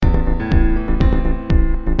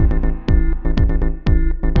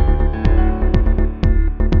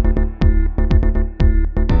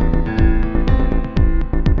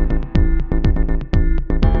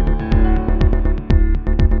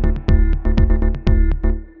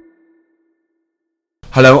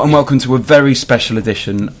Hello and welcome to a very special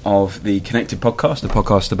edition of the Connected Podcast, a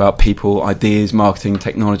podcast about people, ideas, marketing,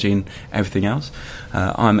 technology and everything else.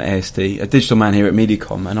 I'm ASD, a digital man here at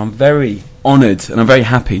Mediacom, and I'm very honoured and I'm very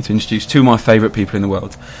happy to introduce two of my favourite people in the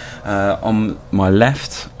world. On my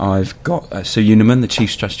left, I've got Sue Unerman, the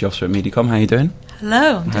Chief Strategy Officer at Mediacom. How are you doing?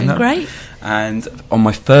 Hello, I'm doing great. And on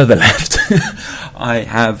my further left, I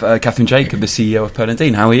have Catherine Jacob, the CEO of Pearl &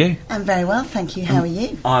 Dean. How are you? I'm very well, thank you. How are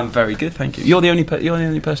you? I'm very good, thank you. You're the only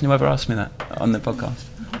person who ever asked me that on the podcast.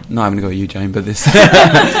 No, I'm going to go with you, Jane, but this...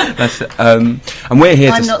 and we're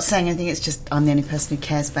here I'm not saying anything, it's just I'm the only person who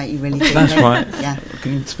cares about you, really. That's right. Yeah.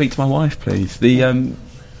 Can you speak to my wife, please? The...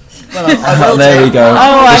 Well, I will there we go.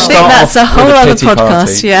 Oh, I think that's a whole other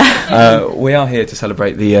podcast, yeah. We are here to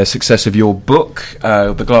celebrate the success of your book,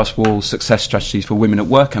 The Glass Wall, Success Strategies for Women at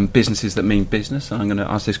Work and Businesses That Mean Business. And I'm going to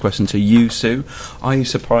ask this question to you, Sue. Are you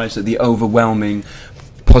surprised at the overwhelming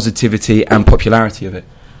positivity and popularity of it?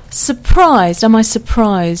 Surprised? Am I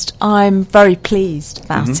surprised? I'm very pleased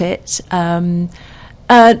about it. Not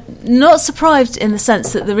surprised in the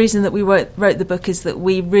sense that the reason that we wrote the book is that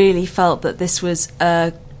we really felt that this was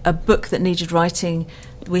a book that needed writing.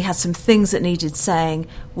 We had some things that needed saying.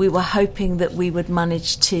 We were hoping that we would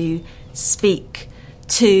manage to speak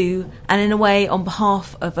to, and in a way on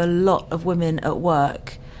behalf of a lot of women at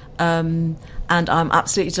work. And I'm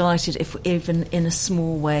absolutely delighted if even in a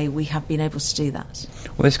small way we have been able to do that.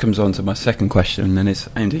 Well, this comes on to my second question, and it's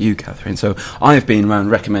aimed at you, Catherine. So I've been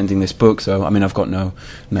around recommending this book, so I mean I've got no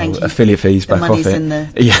affiliate fees back off it.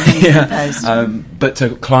 But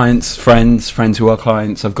to clients, friends who are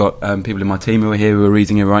clients, I've got people in my team who are here who are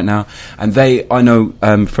reading it right now, and I know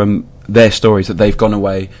from their stories that they've gone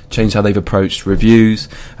away, changed how they've approached reviews,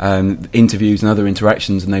 interviews and other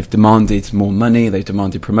interactions, and they've demanded more money, they've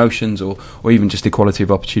demanded promotions or even just equality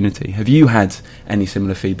of opportunity. Have you had any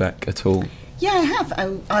similar feedback at all? Yeah, I have.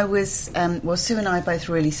 I was, Sue and I are both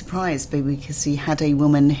really surprised because we had a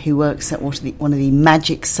woman who works at one of the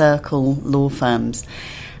Magic Circle law firms,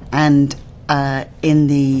 and in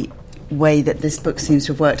the way that this book seems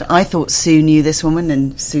to have worked, I thought Sue knew this woman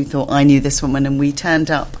and Sue thought I knew this woman, and we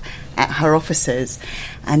turned up at her offices,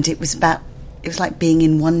 and it was like being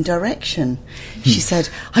in one direction. She said,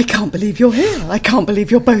 I can't believe you're here. I can't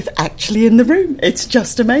believe you're both actually in the room. It's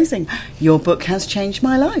just amazing. Your book has changed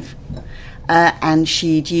my life. And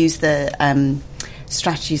she'd used the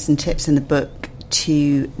strategies and tips in the book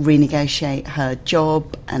to renegotiate her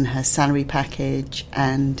job and her salary package,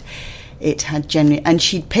 and it had and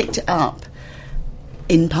she'd picked it up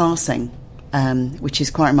in passing, which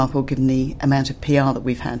is quite remarkable given the amount of PR that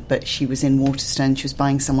we've had. But she was in Waterstone, she was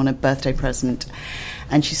buying someone a birthday present,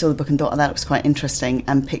 and she saw the book and thought, oh, that was quite interesting,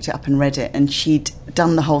 and picked it up and read it. And she'd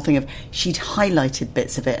done the whole thing of, she'd highlighted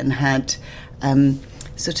bits of it and had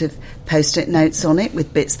sort of post-it notes on it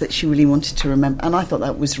with bits that she really wanted to remember, and I thought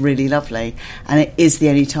that was really lovely. And it is the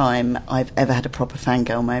only time I've ever had a proper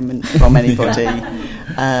fangirl moment from anybody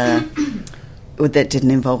that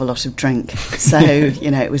didn't involve a lot of drink. So,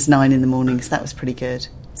 it was 9 a.m, so that was pretty good.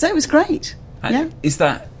 So it was great. Yeah. Is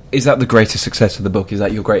that the greatest success of the book? Is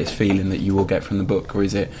that your greatest feeling that you will get from the book, or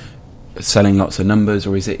is it selling lots of numbers,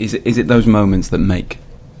 or is it those moments that make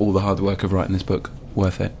all the hard work of writing this book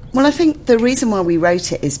worth it? Well, I think the reason why we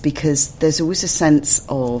wrote it is because there's always a sense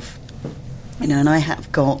of, and I have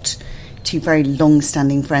got two very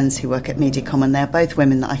long-standing friends who work at Mediacom, and they're both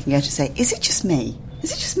women that I can go to say, is it just me?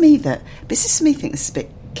 Is it just me that business me think this is a bit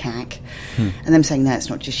cack? And them saying, no, it's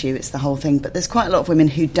not just you, it's the whole thing. But there's quite a lot of women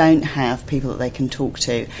who don't have people that they can talk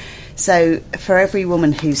to. So for every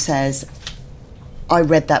woman who says, I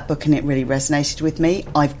read that book and it really resonated with me,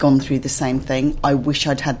 I've gone through the same thing, I wish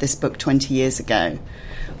I'd had this book 20 years ago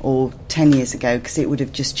or 10 years ago, because it would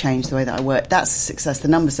have just changed the way that I work. That's a success. The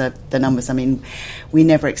numbers are the numbers. I mean, we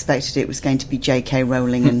never expected it was going to be J.K.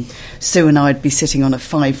 Rowling and Sue and I would be sitting on a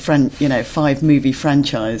 5 movie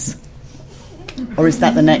franchise. Or is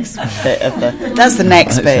that the next bit of the... That's the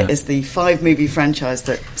next bit, is the 5 movie franchise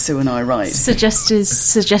that Sue and I write.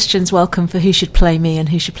 Suggestions welcome for who should play me and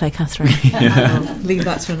who should play Catherine. We'll leave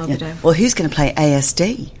that to another day. Well, who's going to play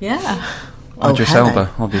ASD? Yeah. Idris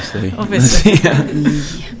Elba, obviously. Yeah.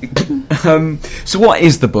 So what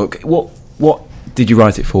is the book? What did you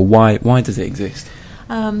write it for? Why does it exist?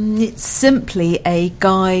 It's simply a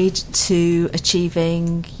guide to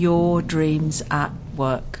achieving your dreams at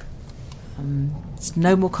work. It's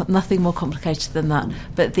nothing more complicated than that.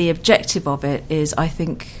 But the objective of it is, I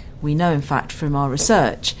think we know, in fact, from our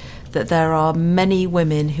research, that there are many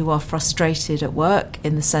women who are frustrated at work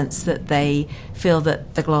in the sense that they feel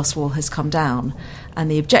that the glass wall has come down. And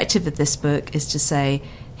the objective of this book is to say,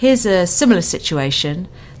 here's a similar situation.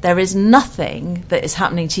 There is nothing that is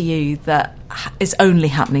happening to you that is only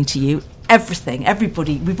happening to you. Everything,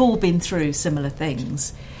 everybody, we've all been through similar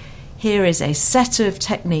things. Here is a set of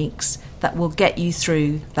techniques that will get you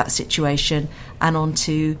through that situation and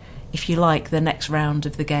onto, if you like, the next round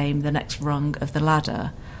of the game, the next rung of the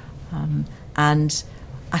ladder. And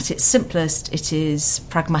at its simplest, it is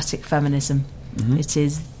pragmatic feminism. Mm-hmm. It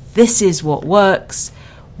is, this is what works.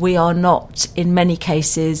 We are not, in many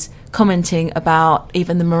cases, commenting about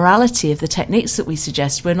even the morality of the techniques that we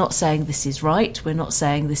suggest. We're not saying this is right. We're not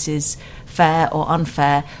saying this is fair or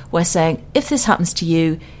unfair. We're saying, if this happens to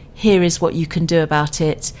you, here is what you can do about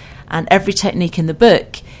it. And every technique in the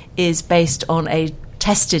book is based on a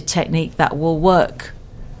tested technique that will work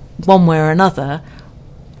one way or another.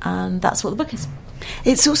 And that's what the book is.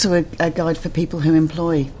 It's also a guide for people who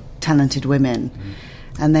employ talented women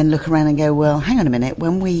and then look around and go, well, hang on a minute,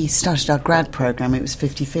 when we started our grad programme it was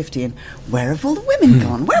 50-50, and where have all the women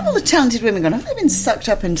gone? Where have all the talented women gone? Have they been sucked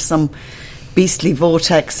up into some beastly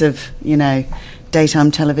vortex of,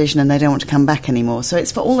 daytime television and they don't want to come back anymore? So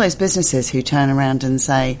it's for all those businesses who turn around and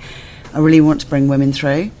say, I really want to bring women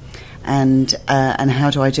through, and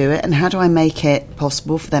how do I do it, and how do I make it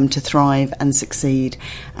possible for them to thrive and succeed,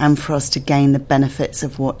 and for us to gain the benefits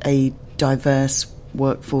of what a diverse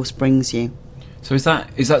workforce brings you. So is that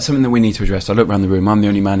something that we need to address? I look around the room. I'm the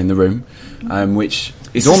only man in the room, which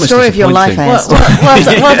is almost the story of your life,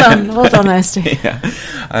 well done, Kirsty. Yeah.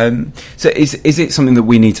 So is it something that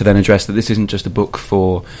we need to then address, that this isn't just a book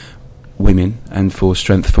for women and for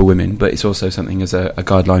strength for women, but it's also something as a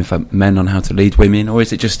guideline for men on how to lead women, or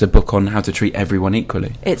is it just a book on how to treat everyone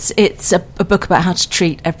equally? It's a book about how to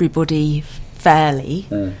treat everybody fairly.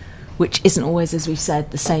 Which isn't always, as we've said,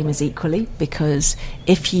 the same as equally, because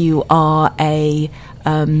if you are a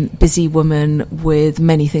busy woman with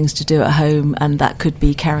many things to do at home, and that could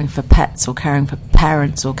be caring for pets or caring for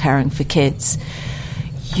parents or caring for kids,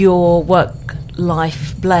 your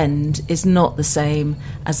work-life blend is not the same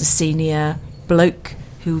as a senior bloke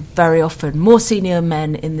who very often, more senior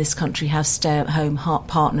men in this country have stay-at-home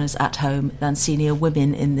partners at home than senior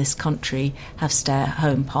women in this country have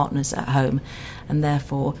stay-at-home partners at home, and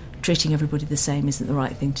therefore treating everybody the same isn't the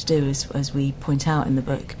right thing to do, as we point out in the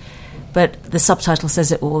book. But the subtitle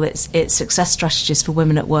says it all. It's success strategies for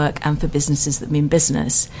women at work and for businesses that mean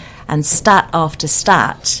business. And stat after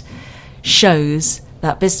stat shows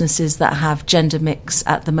that businesses that have gender mix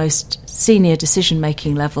at the most senior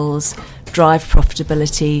decision-making levels drive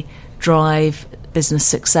profitability, drive business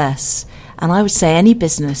success. And I would say any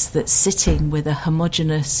business that's sitting with a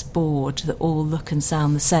homogenous board that all look and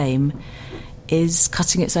sound the same is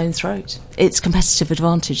cutting its own throat. It's competitive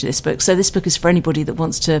advantage, this book. So this book is for anybody that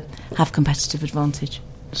wants to have competitive advantage.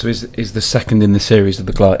 So is the second in the series of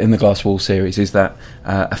the Glass Wall series, is that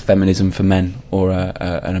a feminism for men, or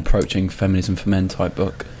an approaching feminism for men type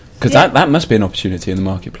book? Because that must be an opportunity in the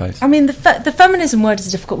marketplace. I mean, the feminism word is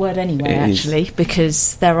a difficult word anyway, actually,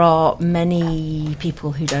 because there are many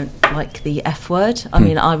people who don't like the F word. I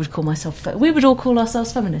mean, I would call myself... We would all call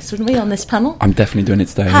ourselves feminists, wouldn't we, on this panel? I'm definitely doing it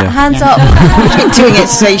today, Hands up. You've been doing it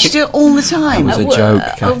today. You should do it all the time. That was a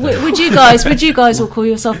joke. Would you guys all call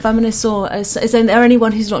yourself feminists, or is there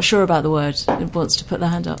anyone who's not sure about the word and wants to put their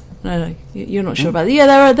hand up? No, you're not sure about it.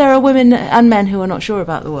 Yeah, there are women and men who are not sure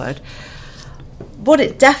about the word. What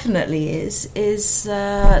it definitely is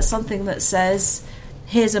something that says,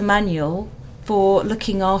 here's a manual for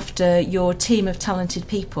looking after your team of talented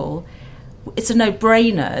people. It's a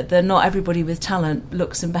no-brainer that not everybody with talent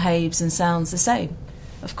looks and behaves and sounds the same.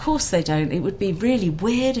 Of course they don't. It would be really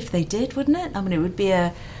weird if they did, wouldn't it? I mean, it would be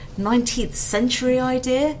a 19th century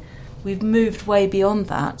idea. We've moved way beyond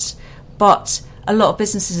that. But a lot of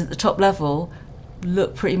businesses at the top level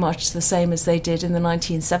look pretty much the same as they did in the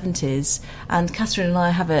 1970s. And Catherine and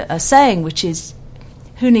I have a saying, which is,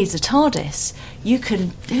 who needs a TARDIS?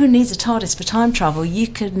 Who needs a TARDIS for time travel? You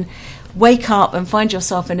can wake up and find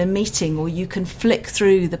yourself in a meeting, or you can flick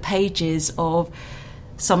through the pages of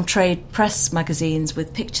some trade press magazines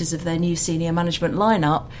with pictures of their new senior management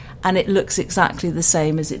lineup, and it looks exactly the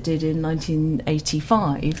same as it did in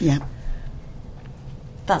 1985. Yeah.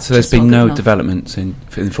 That's so there's been no developments in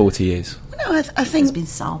 40 years? No, I think there's been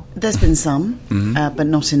some. There's been some, but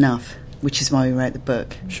not enough, which is why we wrote the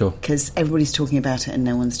book. Sure. Because everybody's talking about it and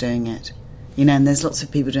no one's doing it. And there's lots of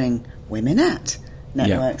people doing women at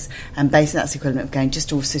networks, and basically that's the equivalent of going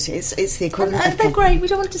just all city. It's the equivalent. And they're great. We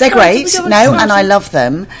don't want to. They're great. And I love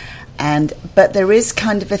them. But there is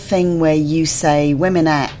kind of a thing where you say women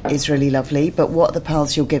at is really lovely, but what are the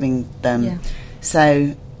paths you're giving them? Yeah.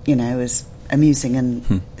 So as amusing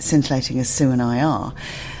and scintillating as Sue and I are.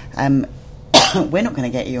 we're not going to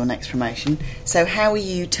get you your next promotion. So how are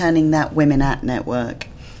you turning that Women At network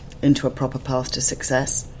into a proper path to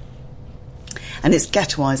success? And it's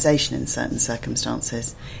ghettoisation in certain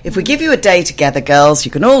circumstances. If we give you a day together, girls,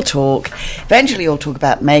 you can all talk. Eventually you'll talk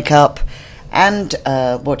about makeup and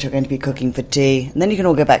what you're going to be cooking for tea, and then you can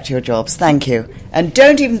all go back to your jobs. Thank you. And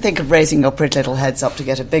don't even think of raising your pretty little heads up to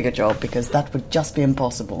get a bigger job, because that would just be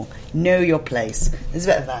impossible. Know your place. There's a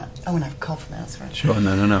bit of that. I want to have a cough now. Sorry. Sure,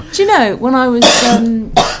 no. Do you know, when I was...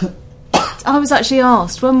 I was actually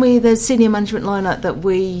asked, when the senior management lineup that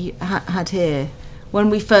we had here, when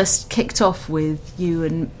we first kicked off with you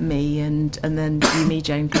and me, and then you, me,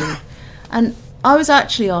 Jane Gould, and I was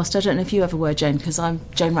actually asked, I don't know if you ever were, Jane, because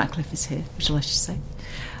Jane Ratcliffe is here, which I should say.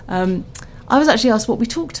 I was actually asked what we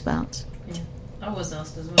talked about. Yeah, I was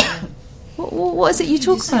asked as well. Yeah. What is it you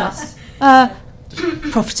talk about?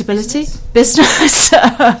 Profitability, business.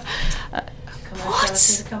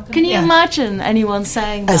 What? Can you imagine anyone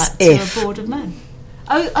saying that to a board of men?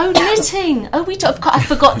 Oh, knitting. Oh, I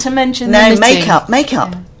forgot to mention the knitting. Makeup.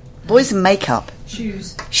 Yeah. Boys in makeup.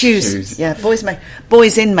 Shoes. Yeah,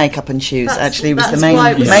 boys in makeup and shoes. Was the main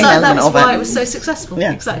element of it. That's why it was so successful.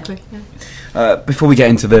 Yeah. Exactly. Yeah. Before we get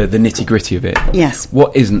into the nitty gritty of it, yes.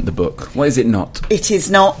 What isn't the book? What is it not? It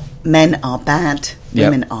is not men are bad,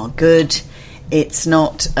 women are good. It's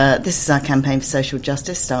not. This is our campaign for social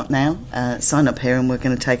justice. Start now. Sign up here, and we're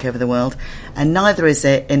going to take over the world. And neither is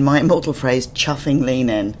it, in my immortal phrase, chuffing Lean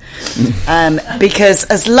In, because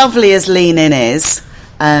as lovely as Lean In is.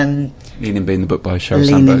 Lean In being the book by Sheryl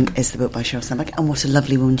Lean Sandberg. In is the book by Sheryl Sandberg, and what a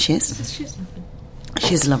lovely woman she is.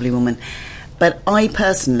 She's a lovely woman. But I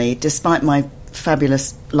personally, despite my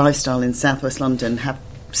fabulous lifestyle in southwest London, have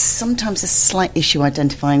sometimes a slight issue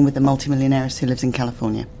identifying with the multimillionaire who lives in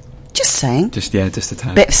California. Just saying. Just a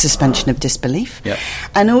tad. Bit of suspension of disbelief. Yep.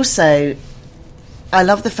 And also, I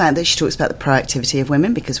love the fact that she talks about the proactivity of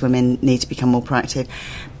women, because women need to become more proactive.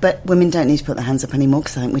 But women don't need to put their hands up anymore,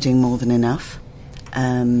 because I think we're doing more than enough.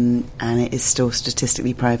 And it is still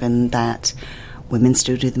statistically proven that women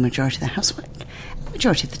still do the majority of the housework, the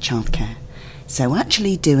majority of the childcare. So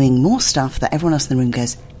actually doing more stuff that everyone else in the room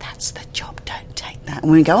goes, that's the job, don't take that.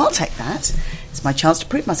 And we go, I'll take that. It's my chance to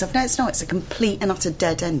prove myself. No, it's not. It's a complete and utter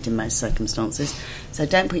dead end in most circumstances. So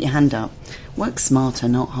don't put your hand up. Work smarter,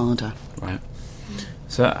 not harder. Right.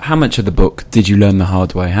 So how much of the book did you learn the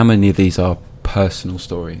hard way? How many of these are personal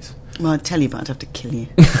stories? Well, I'd tell you, but I'd have to kill you.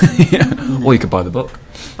 Yeah. Or you could buy the book.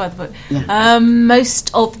 Buy the book. Yeah.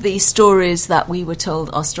 Most of the stories that we were told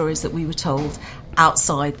are stories that we were told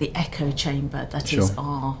outside the echo chamber that is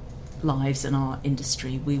our lives and our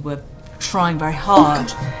industry. We were trying very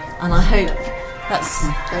hard, and I hope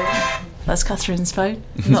that's Catherine's phone,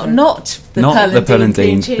 not the Pearl and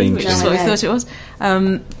Dean theme, which is what we thought it was.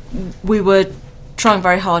 We were trying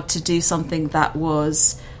very hard to do something that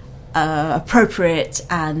was appropriate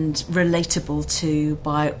and relatable to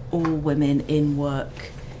by all women in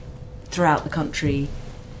work throughout the country,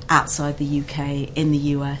 outside the UK, in the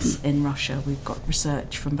US, in Russia. We've got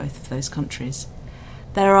research from both of those countries.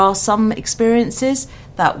 There are some experiences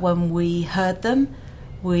that when we heard them,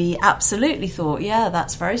 we absolutely thought, yeah,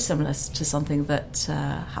 that's very similar to something that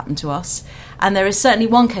happened to us. And there is certainly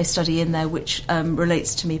one case study in there which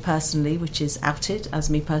relates to me personally, which is outed as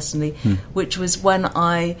me personally, which was when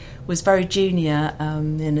I was very junior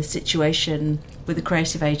in a situation with a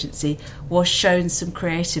creative agency, was shown some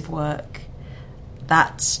creative work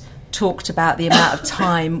that talked about the amount of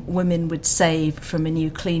time women would save from a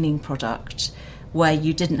new cleaning product, where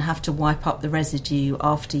you didn't have to wipe up the residue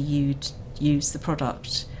after you'd used the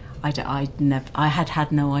product. I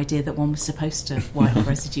had no idea that one was supposed to wipe the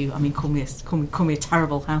residue. I mean, call me a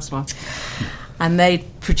terrible housewife. And they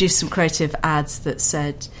produced some creative ads that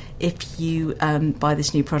said, if you buy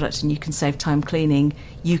this new product and you can save time cleaning,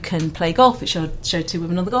 you can play golf. It showed two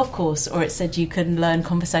women on the golf course. Or it said you can learn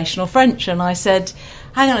conversational French. And I said,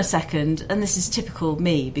 hang on a second. And this is typical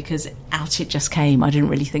me, because out it just came. I didn't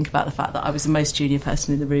really think about the fact that I was the most junior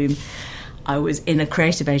person in the room. I was in a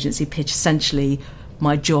creative agency pitch. Essentially,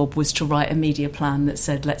 my job was to write a media plan that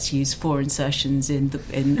said, let's use 4 insertions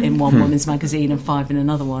in one woman's magazine and 5 in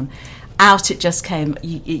another one. Out it just came. Are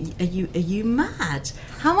you mad?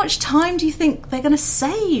 How much time do you think they're going to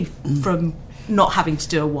save from not having to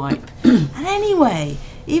do a wipe? And anyway,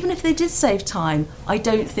 even if they did save time, I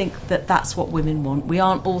don't think that that's what women want. We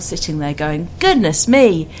aren't all sitting there going, goodness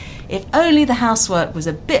me, if only the housework was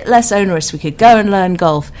a bit less onerous, we could go and learn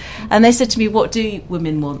golf. And they said to me, what do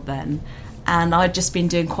women want then? And I'd just been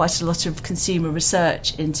doing quite a lot of consumer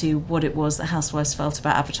research into what it was that housewives felt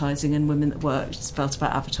about advertising and women that worked felt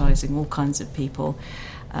about advertising, all kinds of people.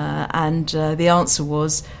 And the answer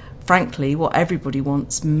was, frankly, what everybody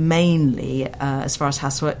wants mainly, as far as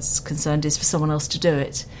housework's concerned, is for someone else to do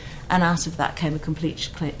it. And out of that came a complete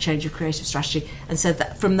change of creative strategy. And so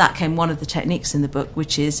from that came one of the techniques in the book,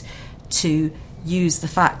 which is to use the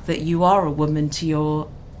fact that you are a woman to your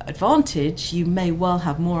advantage. You may well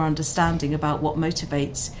have more understanding about what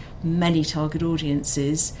motivates many target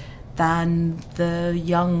audiences than the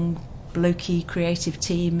young, blokey creative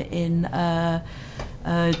team in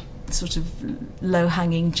sort of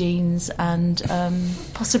low-hanging jeans and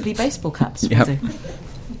possibly baseball caps. Yep.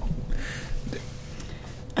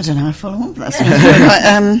 I don't know how I follow on with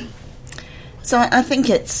that. So I think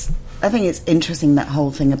it's interesting, that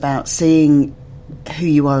whole thing about seeing who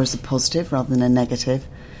you are as a positive rather than a negative.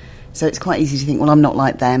 So it's quite easy to think, well, I'm not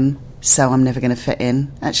like them, so I'm never going to fit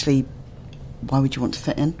in. Actually, why would you want to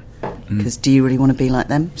fit in? Because do you really want to be like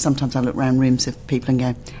them? Sometimes I look around rooms of people and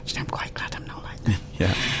go, actually, I'm quite glad I'm not like them.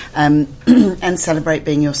 Yeah. And celebrate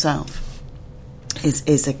being yourself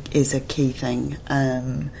is a key thing.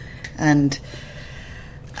 I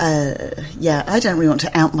don't really want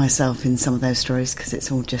to out myself in some of those stories because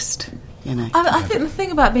it's all just, I think the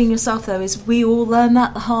thing about being yourself, though, is we all learn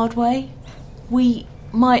that the hard way. We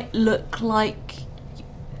might look like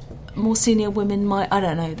more senior women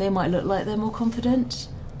they might look like they're more confident.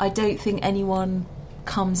 I don't think anyone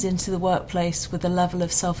comes into the workplace with a level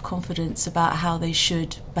of self-confidence about how they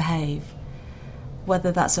should behave,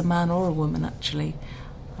 whether that's a man or a woman, actually.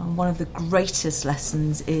 One of the greatest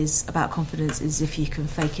lessons about confidence is if you can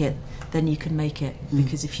fake it, then you can make it.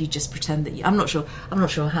 Because if you just pretend that I'm not sure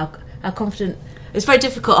how confident. It's very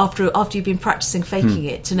difficult after you've been practicing faking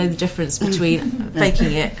it to know the difference between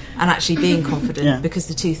faking it and actually being confident, because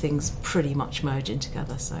the two things pretty much merge in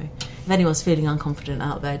together. So if anyone's feeling unconfident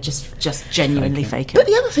out there, just genuinely fake it. But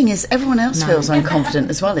the other thing is, everyone else feels unconfident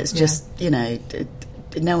as well. It's just,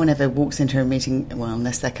 no one ever walks into a meeting, well,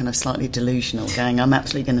 unless they're kind of slightly delusional, going, I'm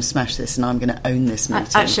absolutely going to smash this and I'm going to own this meeting.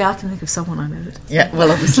 Actually, I can think of someone I know. Yeah,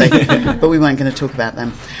 well, obviously, but we weren't going to talk about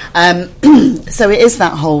them. So it is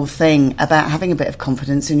that whole thing about having a bit of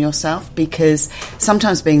confidence in yourself, because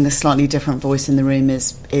sometimes being the slightly different voice in the room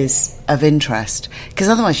is of interest, because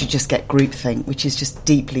otherwise you just get groupthink, which is just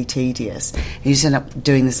deeply tedious. You just end up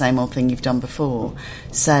doing the same old thing you've done before.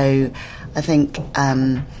 So I think,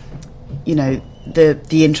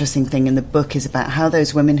 the interesting thing in the book is about how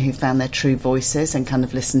those women who found their true voices and kind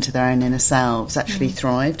of listened to their own inner selves actually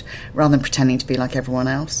thrived, rather than pretending to be like everyone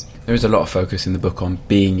else. There is a lot of focus in the book on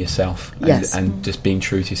being yourself and just being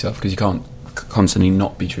true to yourself, because you can't constantly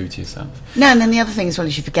not be true to yourself. No, and then the other thing as well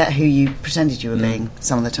is you forget who you pretended you were being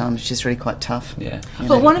some of the time, which is really quite tough. Yeah.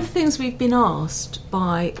 But one of the things we've been asked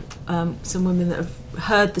by some women that have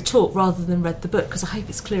heard the talk rather than read the book, because I hope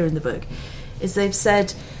it's clear in the book, is they've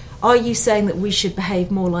said, are you saying that we should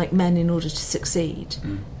behave more like men in order to succeed?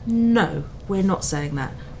 No, we're not saying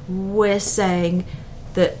that. We're saying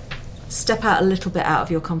that step out a little bit out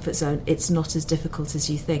of your comfort zone. It's not as difficult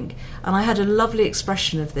as you think. And I had a lovely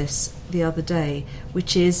expression of this the other day,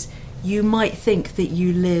 which is, you might think that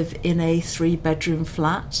you live in a 3-bedroom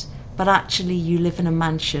flat, but actually you live in a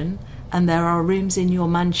mansion, and there are rooms in your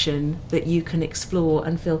mansion that you can explore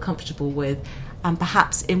and feel comfortable with. And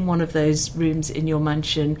perhaps in one of those rooms in your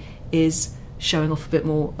mansion is showing off a bit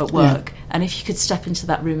more at work. And if you could step into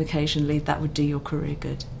that room occasionally, that would do your career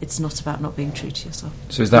good. It's not about not being true to yourself.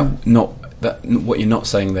 So is that what you're not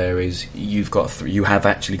saying there is you have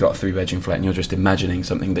actually got a 3-bedroom flat and you're just imagining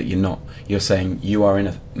something that you're not. You're saying you are in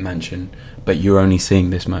a mansion, but you're only seeing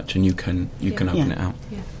this much, and you can open it out.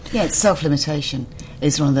 Yeah, it's self-limitation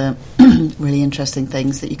is one of the really interesting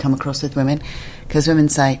things that you come across with women, because women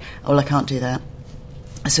say, oh, well, I can't do that.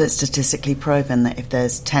 So it's statistically proven that if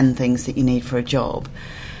there's 10 things that you need for a job,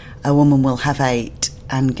 a woman will have 8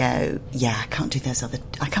 and go, yeah, I can't do those other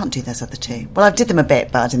 2. Well, I did them a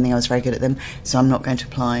bit, but I didn't think I was very good at them, so I'm not going to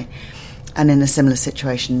apply. And in a similar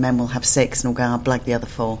situation, men will have 6 and will go, I'll blag the other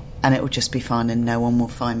 4, and it will just be fine and no one will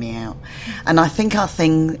find me out. And I think our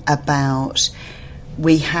thing about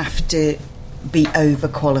we have to be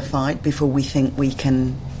overqualified before we think we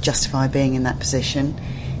can justify being in that position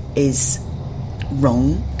is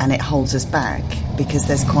wrong, and it holds us back, because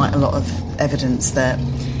there's quite a lot of evidence that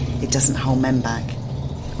it doesn't hold men back.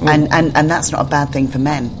 And that's not a bad thing for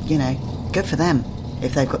men, good for them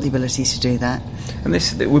if they've got the ability to do that. And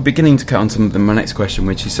we're beginning to cut on to my next question,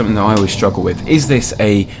 which is something that I always struggle with. Is this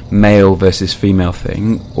a male versus female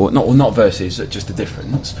thing, or not versus, just a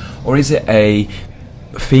difference, or is it a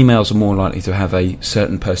females are more likely to have a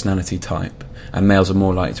certain personality type and males are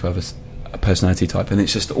more likely to have a personality type, and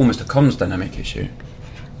it's just almost a comms dynamic issue?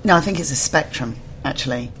 No, I think it's a spectrum,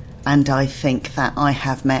 actually. And I think that I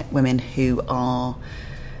have met women who are,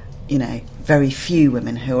 very few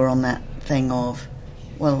women who are on that thing of,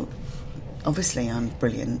 well, obviously I'm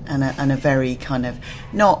brilliant, and a very kind of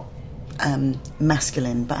not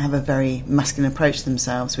masculine, but have a very masculine approach to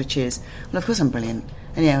themselves, which is, well, of course I'm brilliant,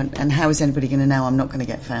 and and how is anybody going to know I'm not going to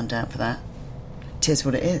get found out for that? Tis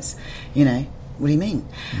what it is, What do you mean?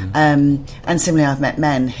 And similarly, I've met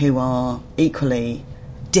men who are equally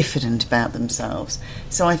diffident about themselves.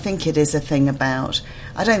 So I think it is a thing about,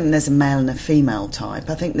 I don't think there's a male and a female type.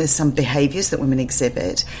 I think there's some behaviours that women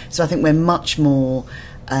exhibit. So I think we're much more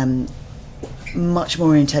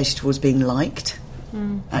orientated towards being liked,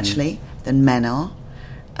 actually, than men are.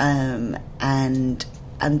 And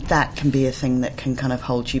that can be a thing that can kind of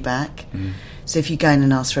hold you back. So if you go in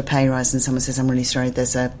and ask for a pay rise and someone says, I'm really sorry,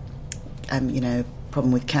 there's a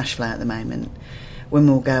problem with cash flow at the moment,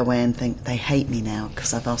 women will go away and think, they hate me now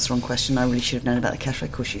because I've asked the wrong question. I really should have known about the cash flow.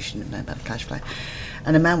 Of course you shouldn't have known about the cash flow.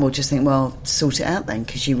 And a man will just think, well, sort it out then,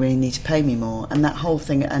 because you really need to pay me more. And that whole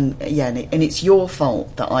thing, and it's your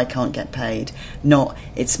fault that I can't get paid, not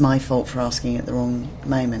it's my fault for asking at the wrong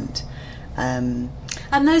moment. And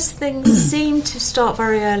those things seem to start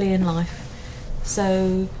very early in life.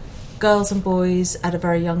 So girls and boys at a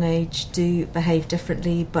very young age do behave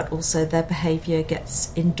differently, but also their behaviour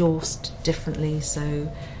gets endorsed differently.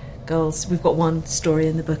 So girls, we've got one story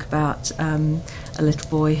in the book about a little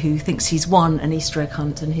boy who thinks he's won an Easter egg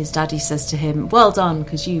hunt, and his daddy says to him, well done,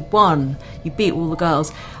 because you won, you beat all the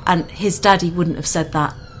girls. And his daddy wouldn't have said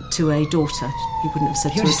that to a daughter. He wouldn't have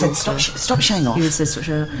said to a daughter, stop showing off. He would say, stop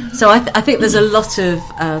showing off. So I think there's a lot of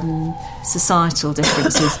societal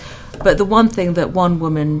differences. But the one thing that one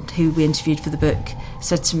woman who we interviewed for the book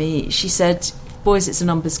said to me, she said, boys, it's a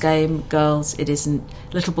numbers game, girls, it isn't.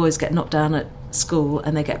 Little boys get knocked down at school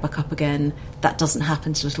and they get back up again. That doesn't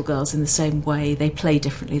happen to little girls in the same way. They play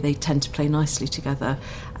differently. They tend to play nicely together.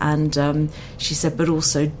 And she said, but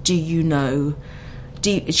also,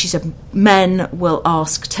 she said, men will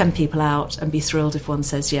ask 10 people out and be thrilled if one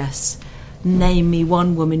says yes. Name me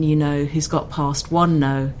one woman you know who's got past one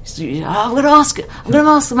no. So I'm going to ask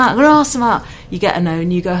them out. You get a no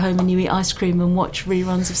and you go home and you eat ice cream and watch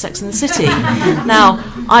reruns of Sex and the City. Now,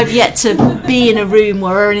 I've yet to be in a room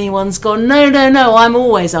where anyone's gone, no, I'm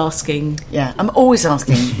always asking. Yeah, I'm always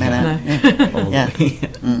asking, Mena. Yeah.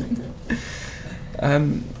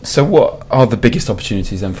 So what are the biggest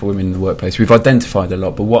opportunities then for women in the workplace? We've identified a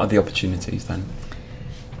lot, but what are the opportunities then?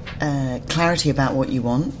 Clarity about what you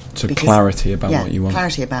want. So clarity about what you want.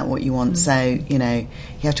 Clarity about what you want. So, you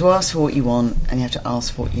have to ask for what you want and you have to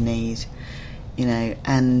ask for what you need,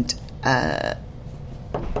 and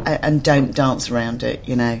don't dance around it,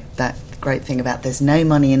 that great thing about there's no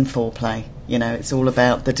money in foreplay. It's all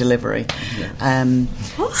about the delivery. Yeah. It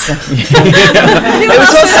was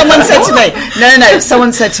what someone said to me. No,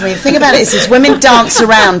 someone said to me, the thing about it is women dance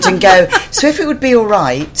around and go, so if it would be all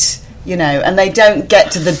right, and they don't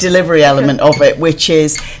get to the delivery element of it, which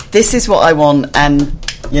is, this is what I want, and,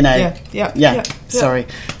 Sorry.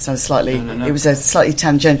 So slightly, no. It was a slightly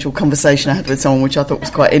tangential conversation I had with someone, which I thought was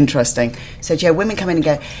quite interesting. So, women come in and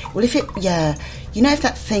go, well, if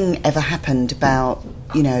that thing ever happened about,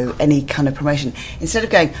 any kind of promotion, instead of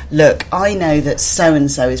going, look, I know that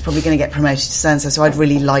so-and-so is probably going to get promoted to so-and-so, so I'd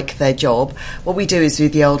really like their job. What we do is do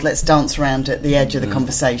the old, let's dance around at the edge of the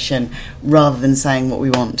conversation rather than saying what we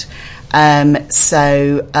want. Ask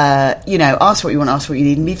what you want, ask what you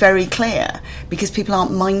need, and be very clear, because people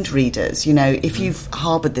aren't mind readers. If you've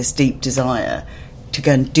harboured this deep desire to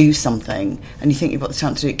go and do something and you think you've got the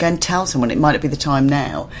time to do it, go and tell someone. It might not be the time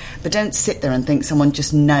now, but don't sit there and think someone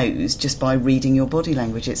just knows just by reading your body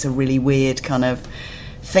language. It's a really weird kind of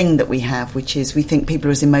thing that we have, which is we think people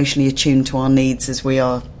are as emotionally attuned to our needs as we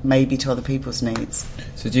are maybe to other people's needs.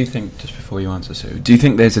 So do you think, just before you answer, Sue, do you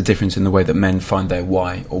think there's a difference in the way that men find their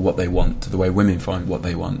why or what they want to the way women find what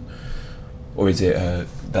they want? Or is it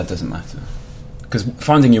that doesn't matter? Because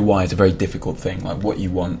finding your why is a very difficult thing. Like, what you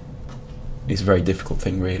want is a very difficult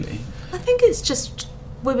thing, really. I think it's just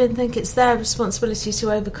women think it's their responsibility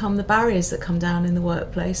to overcome the barriers that come down in the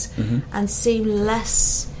workplace and seem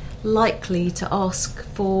less likely to ask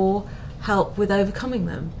for help with overcoming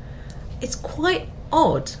them. It's quite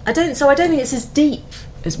odd. I don't think it's as deep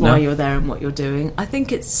as why you're there and what you're doing. I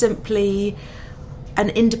think it's simply an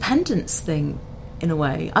independence thing in a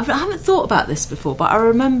way. I haven't thought about this before, but I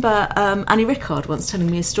remember Annie Rickard once telling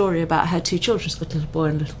me a story about her two children. She's got a little boy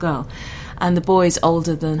and a little girl, and the boy's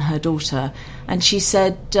older than her daughter, and she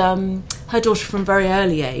said her daughter from a very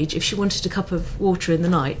early age, if she wanted a cup of water in the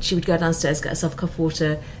night, she would go downstairs, get herself a cup of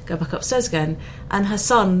water, go back upstairs again, and her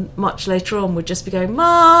son much later on would just be going,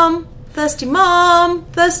 Mum, thirsty, Mum,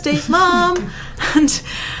 thirsty, Mum. And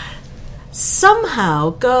somehow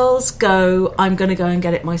girls go, I'm going to go and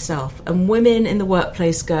get it myself, and women in the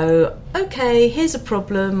workplace go, okay, here's a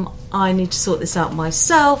problem, I need to sort this out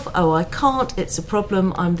myself. Oh, I can't, it's a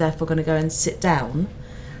problem, I'm therefore going to go and sit down.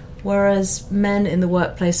 Whereas men in the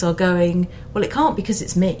workplace are going, well, it can't because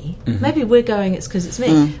it's me. Mm-hmm. Maybe we're going, it's because it's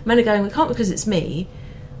me. Men are going, we can't because it's me.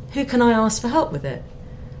 Who can I ask for help with it?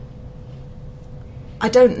 I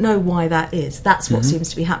don't know why that is. That's what seems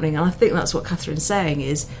to be happening. And I think that's what Catherine's saying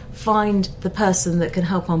is find the person that can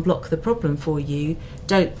help unblock the problem for you.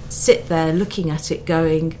 Don't sit there looking at it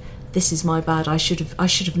going, this is my bad, I should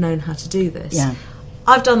have known how to do this. Yeah.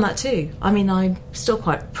 I've done that too. I mean, I'm still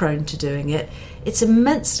quite prone to doing it. It's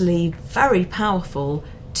immensely, very powerful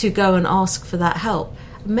to go and ask for that help.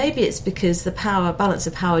 Maybe it's because the balance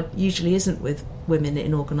of power usually isn't with women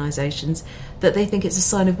in organisations, that they think it's a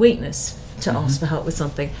sign of weakness to ask for help with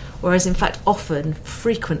something, whereas in fact often,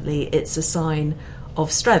 frequently, it's a sign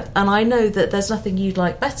of strength. And I know that there's nothing you'd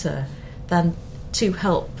like better than to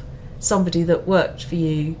help somebody that worked for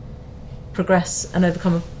you progress and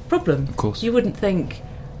overcome a problem. Of course. You wouldn't think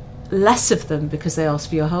less of them because they asked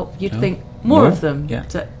for your help. You'd think more of them. Yeah.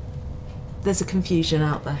 So there's a confusion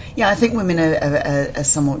out there. Yeah, I think women are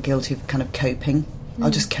somewhat guilty of kind of coping. I'll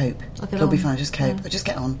just cope. It'll be fine. Just cope. I'll just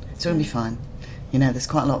get on. It's going to be fine. You know, there's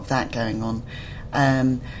quite a lot of that going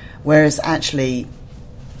on. Whereas actually,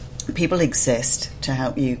 people exist to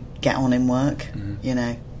help you get on in work. You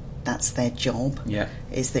know, that's their job. Yeah.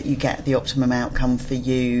 Is that you get the optimum outcome for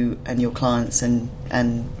you and your clients and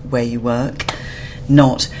where you work.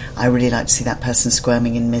 Not, I really like to see that person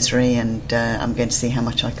squirming in misery and I'm going to see how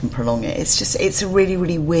much I can prolong it. It's a really,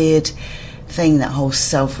 really weird thing, that whole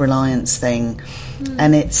self-reliance thing.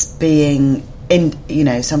 And it's being,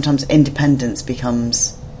 sometimes independence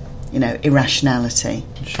becomes, irrationality,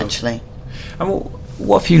 actually. And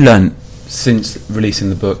what have you learnt since releasing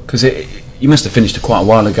the book? Because you must have finished it quite a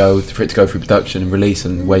while ago for it to go through production and release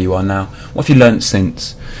and where you are now. What have you learnt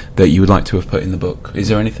since that you would like to have put in the book? Is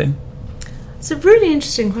there anything? It's a really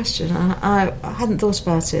interesting question, and I hadn't thought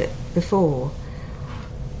about it before.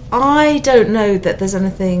 I don't know that there's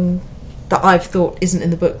anything that I've thought isn't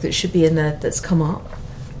in the book that should be in there that's come up.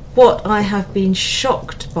 What I have been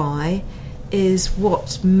shocked by is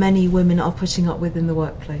what many women are putting up with in the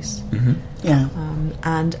workplace. Yeah.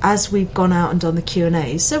 And as we've gone out and done the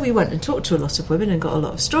Q&As, so we went and talked to a lot of women and got a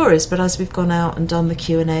lot of stories, but as we've gone out and done the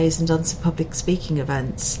Q&As and done some public speaking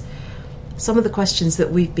events, some of the questions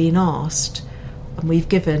that we've been asked, and we've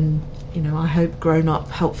given, I hope, grown-up,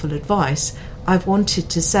 helpful advice, I've wanted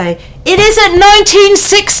to say, it isn't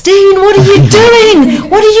 1916, what are you doing?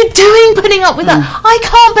 What are you doing putting up with that? I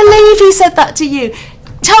can't believe he said that to you.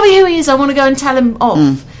 Tell me who he is, I want to go and tell him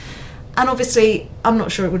off. And obviously, I'm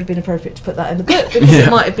not sure it would have been appropriate to put that in the book, because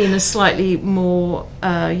it might have been a slightly more,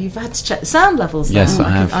 you've had to check the sound levels now. Yes, I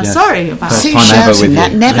have. I'm sorry about Sue shouting,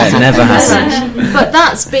 that never happens. But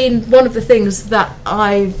that's been one of the things that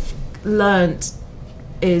I've learnt,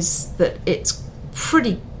 is that it's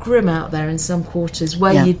pretty grim out there in some quarters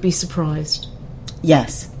where you'd be surprised.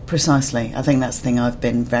 Yes, precisely. I think that's the thing I've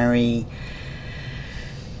been very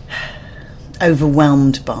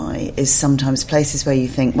overwhelmed by, is sometimes places where you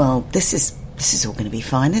think, well, this is all going to be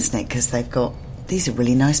fine, isn't it? Because these are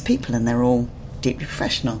really nice people and they're all deeply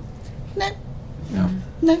professional.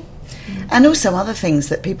 No. And also other things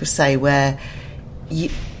that people say where you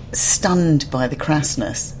stunned by the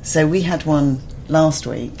crassness. So we had one last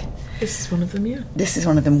week. This is one of them, yeah. This is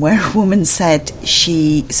one of them where a woman said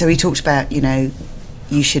so he talked about,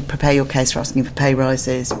 you should prepare your case for asking for pay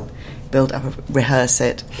rises, build up, rehearse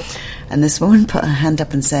it. And this woman put her hand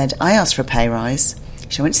up and said, I asked for a pay rise.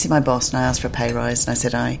 She went to see my boss and I asked for a pay rise. And I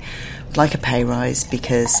said, I would like a pay rise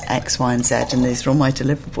because X, Y, and Z, and these are all my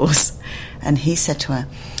deliverables. And he said to her,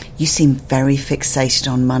 you seem very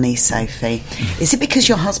fixated on money, Sophie. Is it because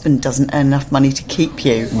your husband doesn't earn enough money to keep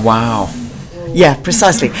you? Wow. Yeah,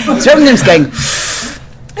 precisely. So everyone's going,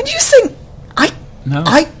 and you just think,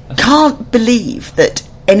 I can't believe that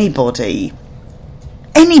anybody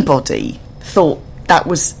thought that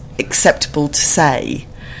was acceptable to say.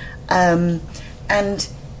 And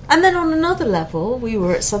then on another level, we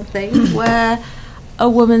were at something where a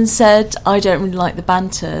woman said, I don't really like the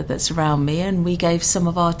banter that's around me, and we gave some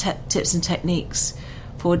of our tips and techniques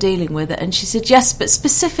for dealing with it. And she said, yes, but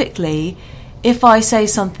specifically, if I say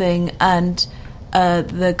something and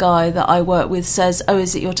the guy that I work with says, oh,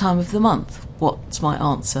 is it your time of the month? What's my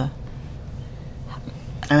answer?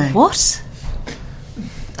 What?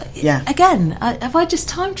 again, have I just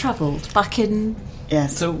time travelled back in?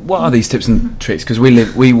 Yes. So what are these tips and tricks? Because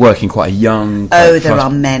we work in quite a young... there are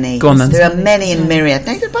many. Go on then. There are many in myriad.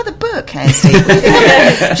 No, by the book, Steve. Do you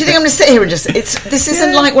think I'm going to sit here and just... This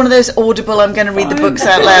isn't like one of those Audible, I'm going to read the books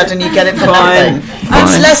out loud and you get it for nothing.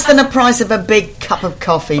 It's less than the price of a big cup of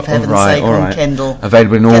coffee, for heaven's sake, on Kindle.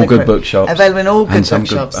 Available in all good bookshops. Available in all good and some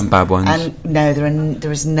bookshops. Good and bad ones. And no,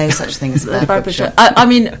 there is no such thing as a bad bookshop. I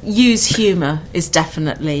mean, use humour is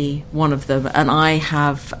definitely one of them. And I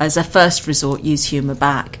have, as a first resort, use humour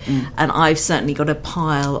back. And I've certainly got a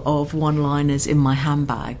pile of one-liners in my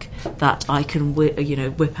handbag that I can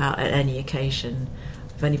whip out at any occasion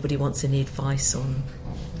if anybody wants any advice on.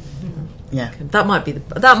 That might be the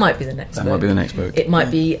next book. That might be the next book. It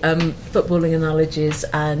might be footballing analogies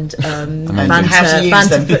and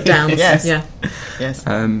banter put downs. Yes.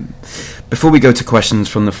 Before we go to questions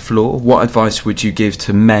from the floor, what advice would you give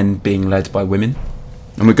to men being led by women?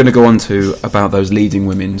 And we're going to go on to about those leading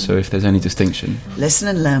women, so if there's any distinction. Listen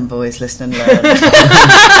and learn, boys, listen and learn.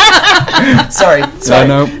 Sorry.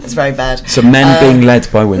 No. It's very bad. So men being led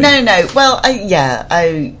by women. No. Well,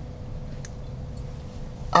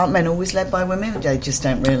 aren't men always led by women? They just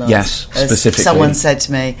don't realise. Yes, specifically. As someone said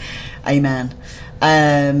to me, amen.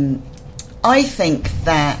 I think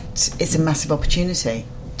that it's a massive opportunity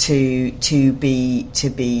to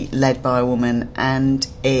be led by a woman, and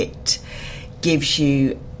it gives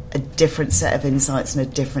you a different set of insights and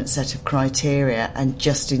a different set of criteria, and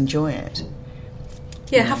just enjoy it.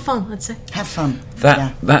 Yeah, have fun, I'd say. Have fun.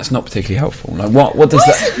 That's not particularly helpful. Like, what does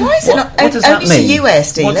that? Why is it not? What does that mean? Only to you,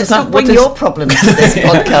 ASD. Let's not bring your problems to this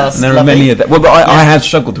podcast. There are many of that. Well, but I have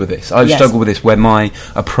struggled with this. I've struggled with this where my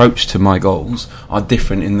approach to my goals are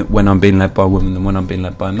different when I'm being led by a woman than when I'm being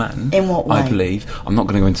led by a man. In what way? I believe. I'm not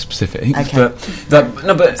going to go into specifics. Okay.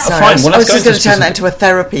 But sorry, fine. I was just going to turn that into a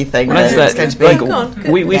therapy thing.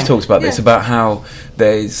 We've talked about this, about how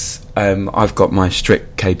there's... I've got my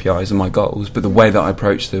strict KPIs and my goals, but the way that I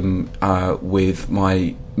approach them with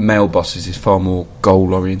my male bosses is far more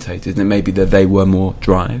goal orientated, and it may be that they were more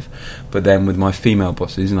drive, but then with my female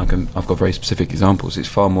bosses, and I've got very specific examples, it's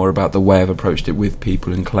far more about the way I've approached it with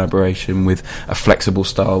people in collaboration, with a flexible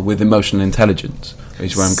style, with emotional intelligence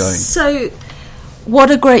is where I'm going. So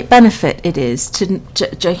what a great benefit it is,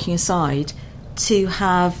 joking aside, to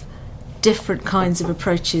have different kinds of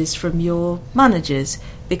approaches from your managers,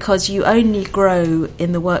 because you only grow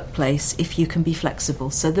in the workplace if you can be flexible.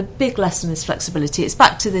 So the big lesson is flexibility. It's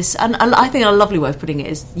back to this, and I think a lovely way of putting it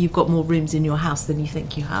is you've got more rooms in your house than you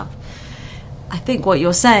think you have. I think what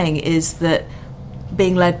you're saying is that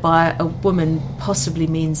being led by a woman possibly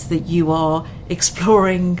means that you are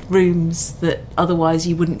exploring rooms that otherwise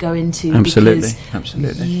you wouldn't go into. Absolutely.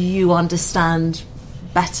 You understand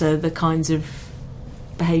better the kinds of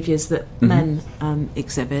behaviours that men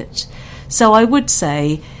exhibit. So I would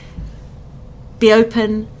say be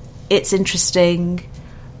open, it's interesting.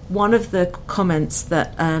 One of the comments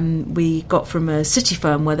that we got from a city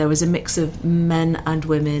firm where there was a mix of men and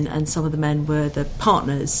women, and some of the men were the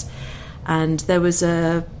partners, and there was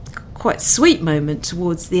a quite sweet moment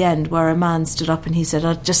towards the end where a man stood up and he said,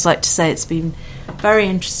 "I'd just like to say it's been very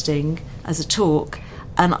interesting as a talk,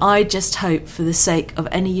 and I just hope for the sake of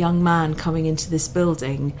any young man coming into this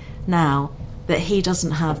building now that he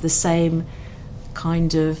doesn't have the same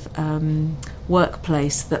kind of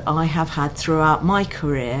workplace that I have had throughout my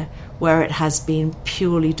career, where it has been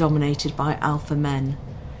purely dominated by alpha men."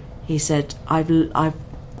 He said, I've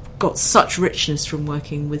got such richness from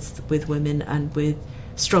working with women and with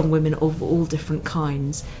strong women of all different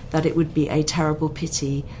kinds that it would be a terrible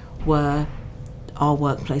pity were our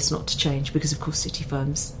workplace not to change, because of course city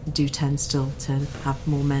firms do tend still to have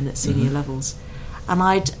more men at senior levels. And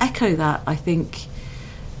I'd echo that. I think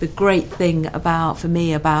the great thing for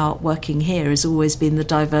me about working here has always been the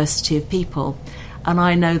diversity of people, and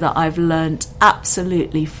I know that I've learnt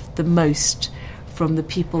absolutely the most from the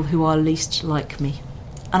people who are least like me.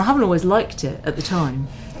 And I haven't always liked it at the time,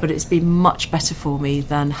 but it's been much better for me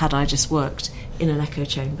than had I just worked in an echo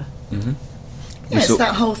chamber. Yeah, it's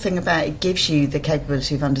that whole thing about it gives you the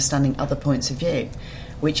capability of understanding other points of view,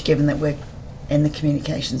 which, given that we're in the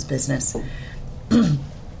communications business,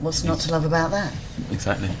 what's not to love about that?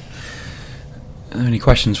 Exactly. Are there any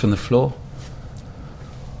questions from the floor?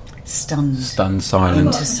 Stunned,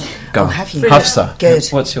 silent. Go. Have you? Hafsa, good.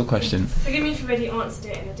 What's your question? Forgive me if you've already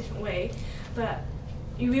answered it in a different way, but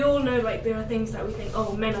we all know, like, there are things that we think,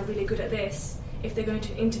 oh, men are really good at this. If they're going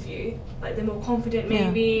to an interview, like, they're more confident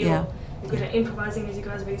maybe, or they're good at improvising, as you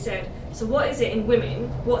guys already said. So what is it in women?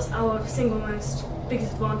 What's our single most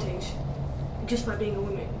biggest advantage just by being a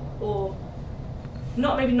woman? Or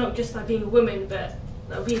maybe not just by being a woman, but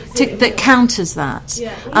that counters that.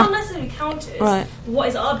 Yeah, well, not necessarily counters. Right. What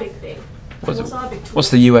is our big thing? What's our big tool? What's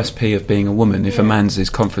the USP of being a woman? If a man's is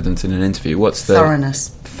confident in an interview, what's the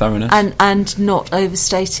thoroughness? And not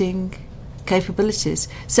overstating capabilities.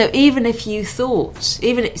 So even if you thought,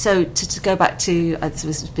 to go back to there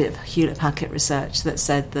was a bit of Hewlett Packard research that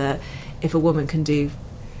said that if a woman can do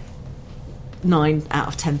 9 out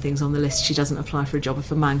of 10 things on the list, she doesn't apply for a job.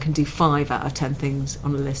 If a man can do 5 out of 10 things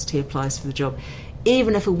on the list, he applies for the job.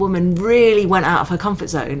 Even if a woman really went out of her comfort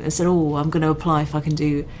zone and said, "Oh, I'm going to apply if I can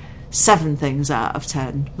do 7 things out of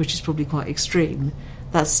 10," which is probably quite extreme,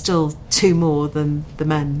 that's still 2 more than the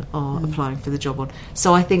men are applying for the job on.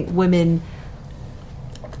 So I think women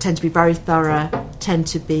tend to be very thorough, tend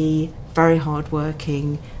to be very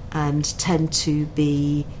hardworking, and tend to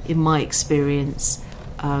be, in my experience,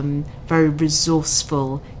 very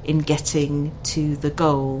resourceful in getting to the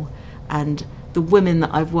goal. And the women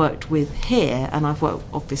that I've worked with here, and I've worked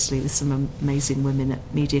obviously with some amazing women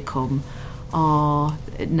at Mediacom,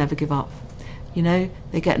 never give up. You know,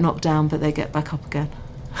 they get knocked down, but they get back up again.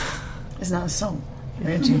 Isn't that a song?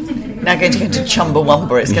 We're now going to go to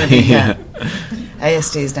Chumbawamba. It's going to be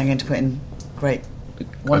ASD is now going to put in great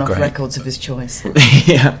one-off records of his choice.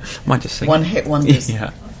 Yeah, might just sing. One-hit wonders.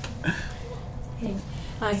 Yeah. Hey.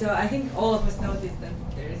 Hi. So I think all of us noticed that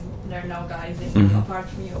there are no guys apart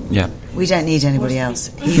from you. Yeah. We don't need anybody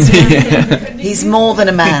else. He's more than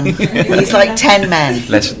a man. He's like 10 men.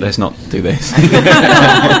 Let's not do this.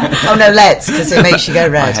 Oh no, let's, because it makes you go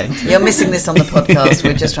red. You're missing this on the podcast.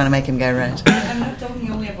 We're just trying to make him go red. I'm not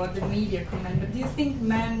talking only about the media comment, but do you think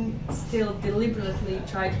men still deliberately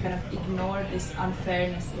try to kind of ignore this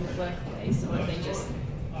unfairness in the workplace,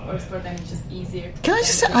 or for them it's just easier? Can I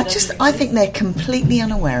just say, I think they're completely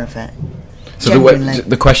unaware of it. So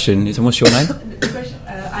the question is, and what's your name? The question,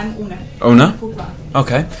 I'm Una. Una?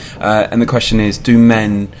 Okay. And the question is, do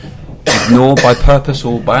men ignore by purpose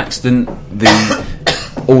or by accident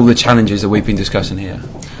all the challenges that we've been discussing here?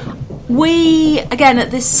 We, again,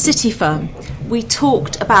 at this city firm, we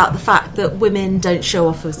talked about the fact that women don't show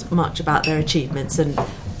off as much about their achievements, and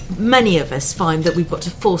many of us find that we've got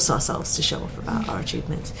to force ourselves to show off about our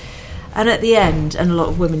achievements. And at the end, and a lot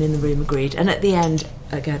of women in the room agreed, and at the end,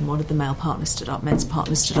 again, one of the male partners stood up, men's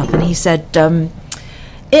partners stood up, and he said,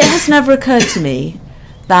 it has never occurred to me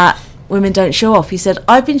that women don't show off. He said,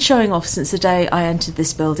 I've been showing off since the day I entered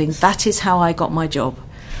this building. That is how I got my job.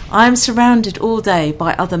 I'm surrounded all day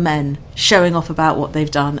by other men showing off about what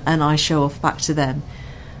they've done, and I show off back to them.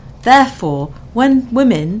 Therefore, when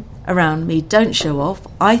women around me don't show off,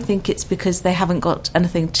 I think it's because they haven't got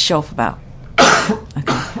anything to show off about.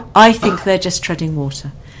 Okay. I think they're just treading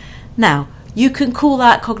water. Now, you can call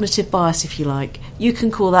that cognitive bias if you like. You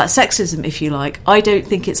can call that sexism if you like. I don't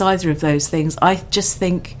think it's either of those things. I just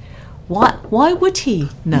think, why would he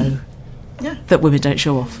know that women don't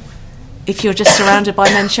show off if you're just surrounded by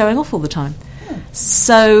men showing off all the time?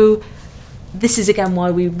 So this is again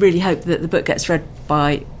why we really hope that the book gets read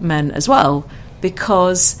by men as well,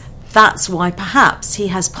 because that's why perhaps he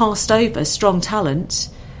has passed over strong talent,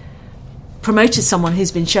 promoted someone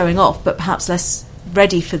who's been showing off but perhaps less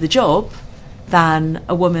ready for the job than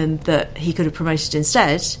a woman that he could have promoted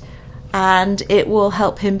instead, and it will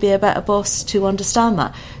help him be a better boss to understand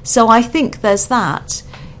that. So I think there's that.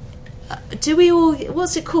 Do we all,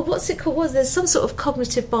 what's it called? There's some sort of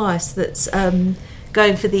cognitive bias that's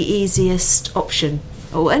going for the easiest option.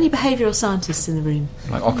 Or any behavioural scientists in the room?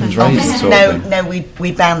 Like Occam's razor? No,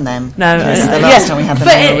 we banned them. No. The last time we had them,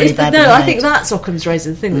 they were really bad. No, I think that's Occam's razor,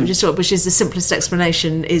 the thing that we just talked, which is the simplest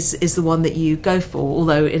explanation is the one that you go for,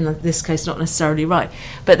 although in this case not necessarily right.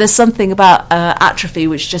 But there's something about atrophy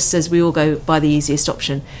which just says we all go by the easiest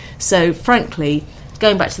option. So frankly,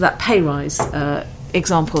 going back to that pay rise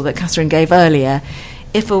example that Catherine gave earlier,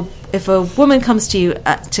 if a woman comes to you,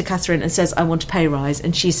 to Catherine, and says, I want a pay rise,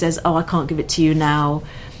 and she says, oh, I can't give it to you now,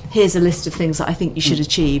 here's a list of things that I think you should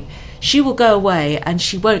achieve, she will go away and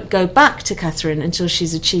she won't go back to Catherine until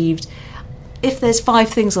she's achieved, if there's 5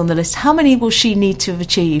 things on the list, how many will she need to have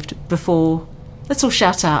achieved before? Let's all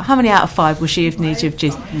shout out. How many out of 5 will she have needed to have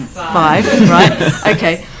achieved? 5, right?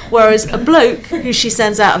 Okay. Whereas a bloke who she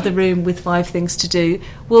sends out of the room with 5 things to do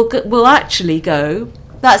will actually go,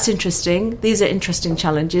 that's interesting. These are interesting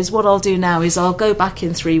challenges. What I'll do now is I'll go back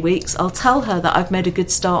in 3 weeks. I'll tell her that I've made a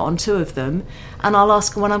good start on 2 of them, and I'll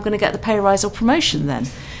ask her when I'm going to get the pay rise or promotion then.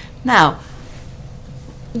 Now,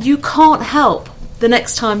 you can't help the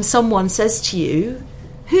next time someone says to you,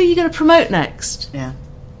 who are you going to promote next? Yeah.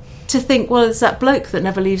 To think, well, it's that bloke that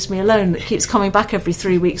never leaves me alone that keeps coming back every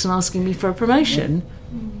 3 weeks and asking me for a promotion.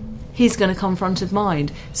 he's going to come front of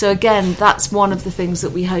mind. So again, that's one of the things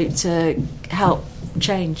that we hope to help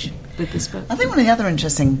change with this book. I think one of the other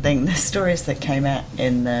interesting things, the stories that came out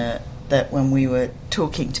in that when we were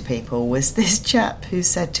talking to people, was this chap who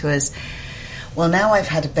said to us, well, now I've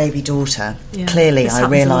had a baby daughter, clearly I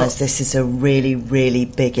realise this is a really, really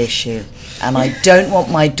big issue, and I don't want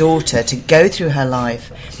my daughter to go through her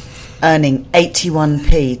life earning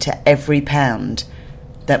 81p to every pound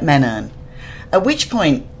that men earn. At which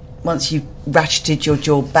point, once you've ratcheted your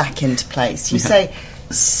jaw back into place, you say,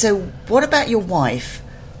 so what about your wife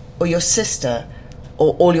or your sister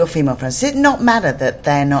or all your female friends? Does it not matter that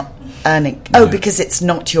they're not earning? No. Oh, because it's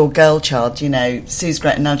not your girl child. You know, Sue's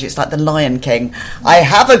great analogy. It's like the Lion King. I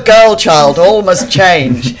have a girl child. All must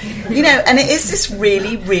change. You know, and it is this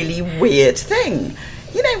really, really weird thing.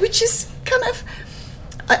 You know, which is kind of.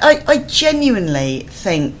 I genuinely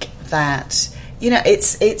think that. You know,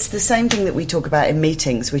 it's the same thing that we talk about in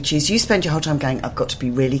meetings, which is you spend your whole time going, I've got to be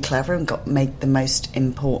really clever and got to make the most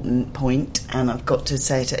important point, and I've got to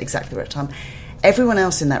say it at exactly the right time. Everyone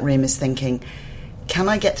else in that room is thinking, can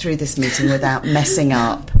I get through this meeting without messing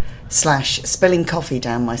up / spilling coffee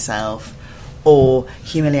down myself or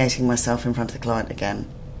humiliating myself in front of the client again?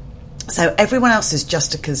 So everyone else is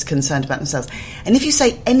just as concerned about themselves. And if you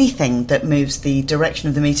say anything that moves the direction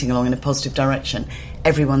of the meeting along in a positive direction,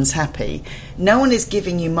 everyone's happy. No one is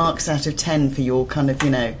giving you marks out of 10 for your kind of, you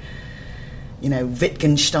know,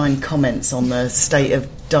 Wittgenstein comments on the state of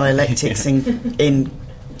dialectics in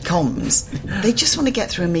comms. They just want to get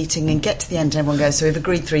through a meeting and get to the end, and everyone goes, so we've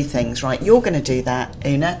agreed 3 things, right? You're going to do that,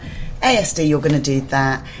 Una. ASD, you're going to do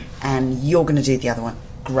that, and you're going to do the other one.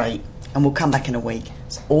 Great. And we'll come back in a week.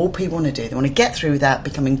 It's all people want to do. They want to get through without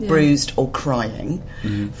becoming bruised or crying,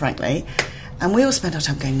 frankly. And we all spend our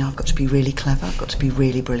time going, no, I've got to be really clever. I've got to be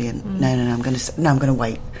really brilliant. No, I'm going to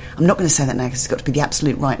wait. I'm not going to say that now because it's got to be the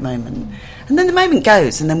absolute right moment. And then the moment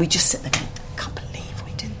goes, and then we just sit there going, I can't believe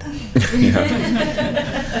we did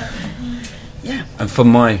that. Yeah. And for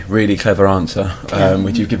my really clever answer,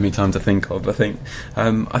 which you've given me time to think of, I think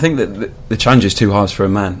that the challenge is too harsh for a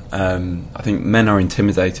man. I think men are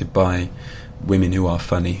intimidated by women who are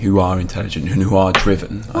funny, who are intelligent, and who are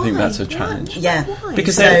driven. Why? I think that's a challenge. Yeah. Why?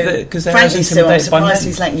 Because they're intimidated I'm surprised by men.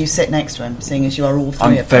 He's letting you sit next to him, seeing as you are all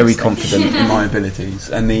 3 I'm very confident in my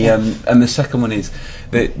abilities. And the second one is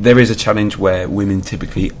that there is a challenge where women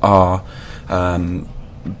typically are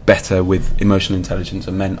better with emotional intelligence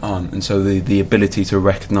and men aren't, and so the ability to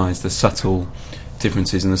recognise the subtle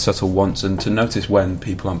differences and the subtle wants, and to notice when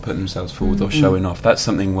people aren't putting themselves forward or showing off, that's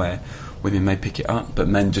something where women may pick it up, but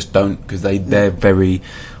men just don't, because they're very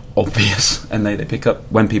obvious, and they pick up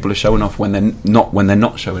when people are showing off when they're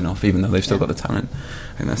not showing off, even though they've still got the talent.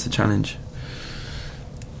 I think that's the challenge.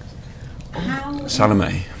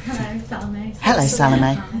 Salome. Hello, Salome. Hello,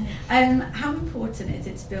 Salome. How important is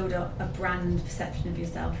it to build up a brand perception of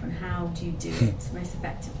yourself, and how do you do it most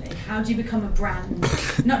effectively? How do you become a brand,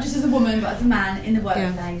 not just as a woman but as a man in the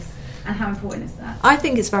workplace? And how important is that? I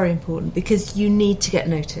think it's very important because you need to get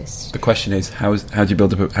noticed. The question is, how do you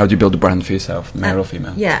build a brand for yourself, male or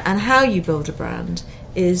female? Yeah, and how you build a brand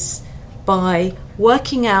is by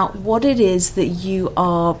working out what it is that you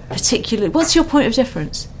are particularly. What's your point of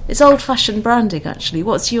difference? It's old-fashioned branding, actually.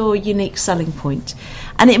 What's your unique selling point?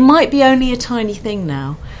 And it might be only a tiny thing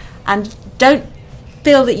now. And don't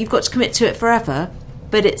feel that you've got to commit to it forever,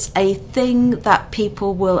 but it's a thing that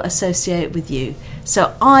people will associate with you.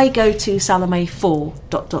 So I go to Salome for ...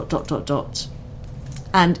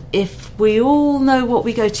 And if we all know what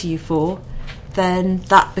we go to you for, then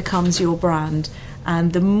that becomes your brand.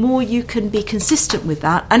 And the more you can be consistent with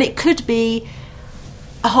that, and it could be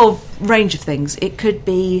a whole range of things. It could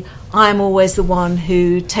be, I'm always the one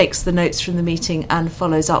who takes the notes from the meeting and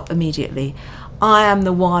follows up immediately. I am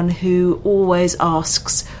the one who always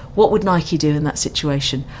asks, what would Nike do in that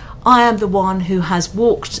situation? I am the one who has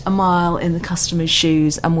walked a mile in the customer's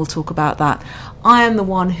shoes, and we'll talk about that. I am the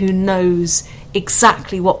one who knows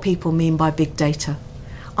exactly what people mean by big data.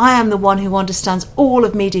 I am the one who understands all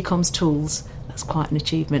of Mediacom's tools. That's quite an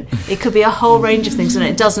achievement. It could be a whole range of things, and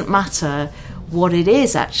it doesn't matter what it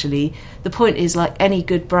is, actually. The point is, like any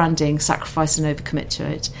good branding, sacrifice and overcommit to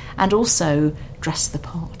it, and also dress the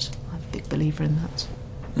part. I'm a big believer in that.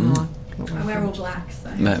 I wear all black, so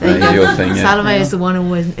that's your thing. Yeah. Salome is the one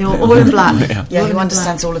all in black. Who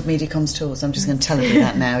understands all of Mediacom's tools. I'm just going to tell her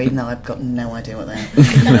that now, even though I've got no idea what they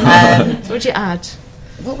are. What would you add?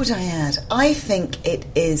 What would I add? I think it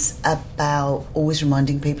is about always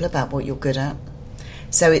reminding people about what you're good at.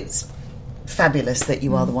 So it's fabulous that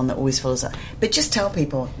you are the one that always follows up. But just tell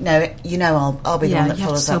people, no, I'll be the one that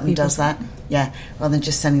follows up and does that. Yeah, rather than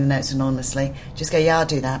just sending the notes anonymously. Just go, yeah, I'll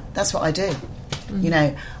do that. That's what I do.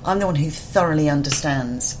 I'm the one who thoroughly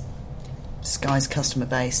understands Sky's customer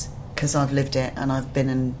base because I've lived it and I've been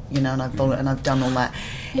and I've volunteered and I've done all that.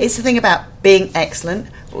 It's the thing about being excellent,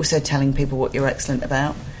 but also telling people what you're excellent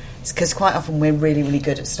about. It's because quite often we're really, really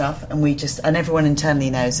good at stuff and everyone internally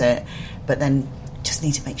knows it, but then just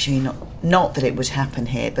need to make sure you're not that it would happen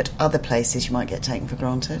here, but other places you might get taken for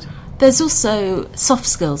granted. There's also soft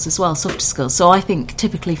skills as well, softer skills. So I think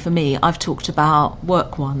typically for me, I've talked about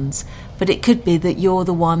work ones, but it could be that you're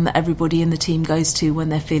the one that everybody in the team goes to when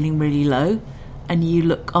they're feeling really low and you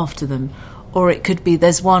look after them. Or it could be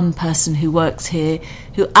there's one person who works here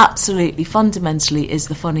who absolutely fundamentally is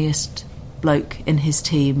the funniest bloke in his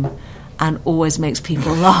team and always makes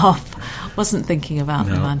people laugh. Wasn't thinking about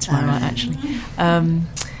the man to my right, actually.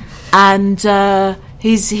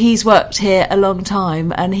 He's worked here a long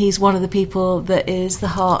time, and he's one of the people that is the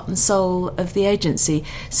heart and soul of the agency.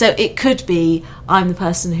 So it could be I'm the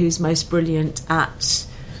person who's most brilliant at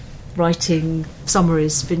writing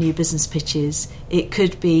summaries for new business pitches. It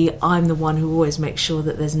could be I'm the one who always makes sure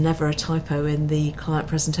that there's never a typo in the client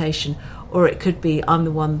presentation. Or it could be I'm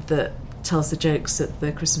the one that tells the jokes at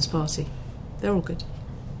the Christmas party. They're all good.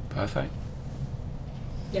 Perfect.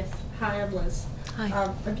 Yes. Hi, I'm Liz.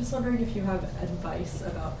 Hi. I'm just wondering if you have advice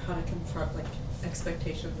about how to confront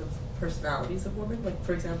expectations of personalities of women. Like,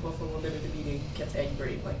 for example, if a woman in a meeting gets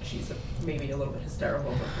angry, she's maybe a little bit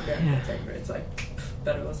hysterical, but again, gets angry, it's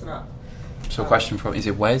better listen up. So, question from, is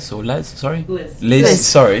it Wes or Les? Sorry? Liz.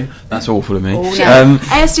 Sorry. That's awful of me.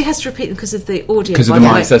 ASD has to repeat them because of the audio. Because of the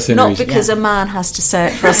mics, that's not because a man has to say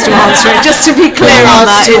it for us to answer it. Just to be clear on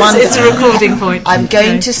that, it's a recording point. I'm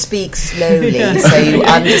going to speak slowly so you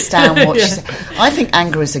understand what she's saying. I think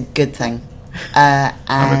anger is a good thing.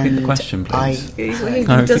 I'll repeat the question, please. He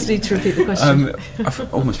does need to repeat the question.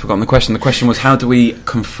 I've almost forgotten the question. The question was, how do we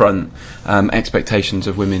confront expectations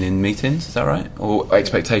of women in meetings? Is that right? Or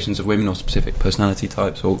expectations of women or specific personality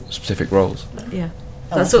types or specific roles? Yeah.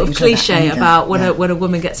 That sort of cliche about when a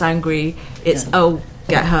woman gets angry, it's,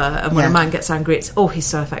 get her. And when a man gets angry, it's, he's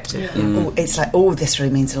so effective. Yeah. It's like, this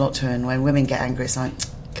really means a lot to her. And when women get angry, it's like,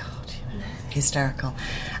 God, hysterical.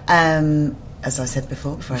 As I said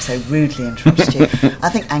before I so rudely interrupted you, I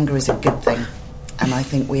think anger is a good thing, and I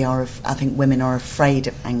think women are afraid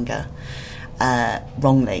of anger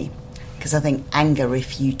wrongly, because I think anger,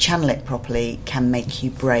 if you channel it properly, can make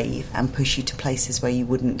you brave and push you to places where you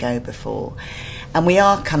wouldn't go before. And we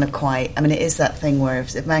are kind of quite. I mean, it is that thing where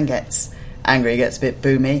if a man gets angry, he gets a bit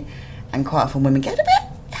boomy, and quite often women get a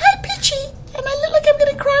bit high pitchy, and I look like I'm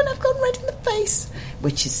going to cry, and I've gone red in the face,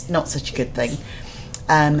 which is not such a good thing.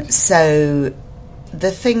 So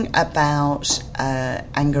the thing about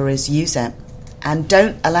anger is use it and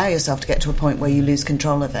don't allow yourself to get to a point where you lose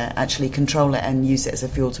control of it. Actually control it and use it as a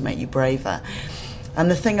fuel to make you braver.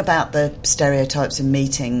 And the thing about the stereotypes in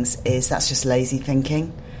meetings is that's just lazy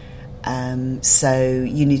thinking. So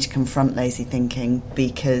you need to confront lazy thinking,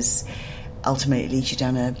 because ultimately it leads you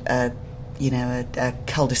down a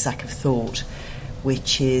cul-de-sac of thought,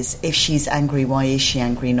 which is, if she's angry, why is she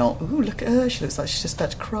angry? Not, look at her, she looks like she's just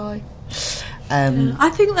about to cry.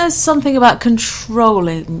 I think there's something about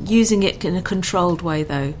controlling, using it in a controlled way,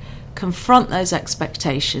 though. Confront those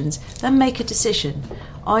expectations, then make a decision.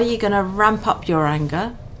 Are you going to ramp up your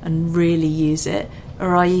anger and really use it,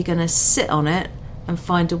 or are you going to sit on it and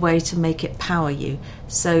find a way to make it power you?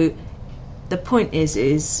 So the point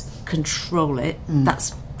is control it.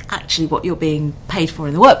 That's actually what you're being paid for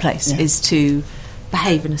in the workplace, is to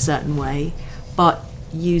behave in a certain way, but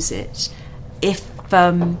use it. If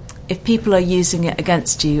people are using it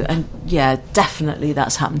against you, and definitely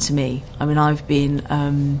that's happened to me. I mean, I've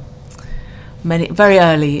been very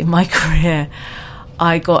early in my career,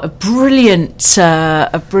 I got a brilliant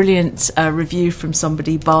review from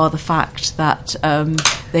somebody, bar the fact that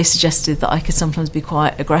they suggested that I could sometimes be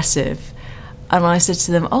quite aggressive. And I said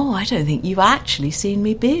to them, I don't think you've actually seen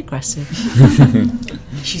me be aggressive.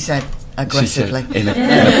 She said aggressively.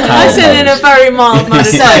 I said in a very mild manner.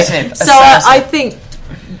 So I think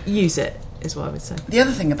use it is what I would say. The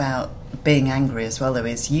other thing about being angry as well, though,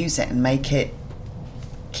 is use it and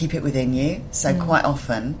keep it within you. So quite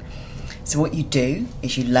often, what you do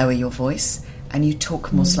is you lower your voice and you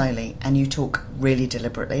talk more slowly and you talk really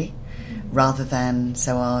deliberately. Rather than,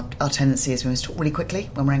 our tendency is we must talk really quickly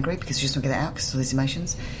when we're angry because we just want to get it out because of all these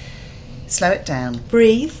emotions. Slow it down.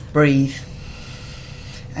 Breathe.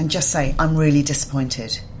 And just say, I'm really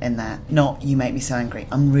disappointed in that. Not, you make me so angry.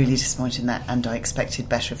 I'm really disappointed in that, and I expected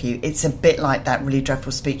better of you. It's a bit like that really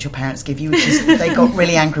dreadful speech your parents give you, which is they got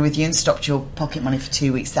really angry with you and stopped your pocket money for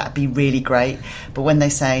 2 weeks. That'd be really great. But when they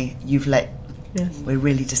say, we're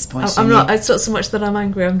really disappointed I'm in not, you. it's not so much that I'm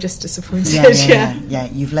angry, I'm just disappointed. Yeah,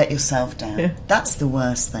 you've let yourself down. Yeah. That's the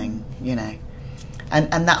worst thing, you know.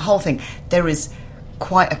 And that whole thing, there is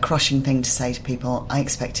quite a crushing thing to say to people. I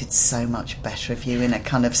expected so much better of you, in a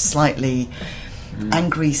kind of slightly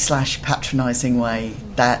angry / patronising way,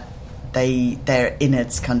 that their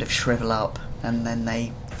innards kind of shrivel up and then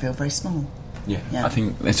they feel very small. Yeah, I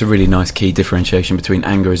think it's a really nice key differentiation between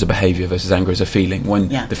anger as a behaviour versus anger as a feeling. When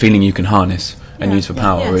the feeling you can harness and use for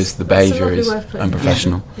power, whereas the behaviour is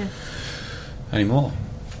unprofessional. Yeah. Any more?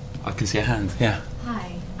 I can see a hand. Yeah.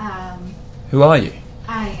 Hi. Who are you?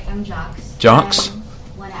 Hi, I'm Jocks. Jocks?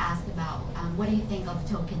 I want to ask about what do you think of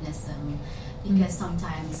tokenism? Because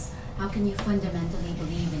sometimes, how can you fundamentally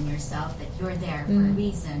believe in yourself that you're there for a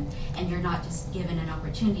reason and you're not just given an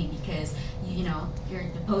opportunity because you're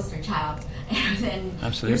the poster child and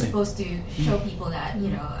Absolutely. You're supposed to show people that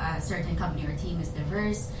a certain company or team is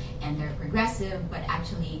diverse and they're progressive, but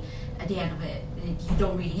actually at the end of it you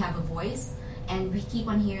don't really have a voice. And we keep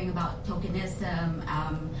on hearing about tokenism.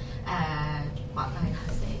 What can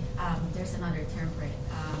I say? There's another term for it.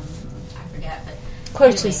 I forget, but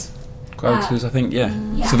quotas. Anyway. Quotas, I think,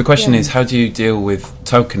 So the question is, how do you deal with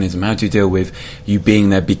tokenism? How do you deal with you being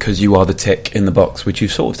there because you are the tick in the box, which you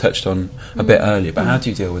sort of touched on a bit earlier, but how do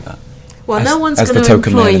you deal with that? Well, no one's going to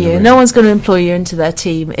employ you. No one's going to employ you into their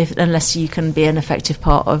team unless you can be an effective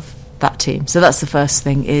part of that team. So that's the first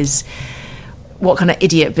thing, is what kind of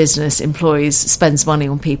idiot business spends money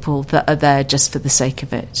on people that are there just for the sake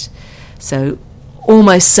of it. So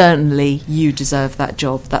almost certainly you deserve that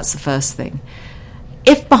job. That's the first thing.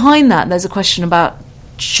 If behind that there's a question about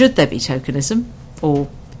should there be tokenism, or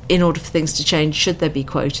in order for things to change, should there be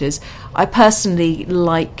quotas, I personally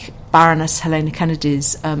like Baroness Helena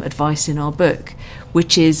Kennedy's advice in our book,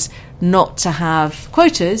 which is not to have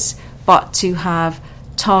quotas, but to have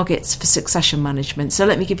targets for succession management. So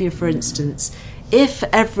let me give you, for instance, if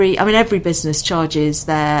every business charges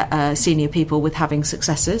their senior people with having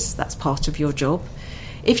successors, that's part of your job.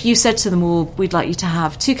 If you said to them all, we'd like you to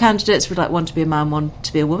have 2 candidates, we'd like one to be a man, one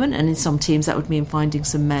to be a woman, and in some teams that would mean finding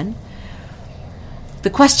some men.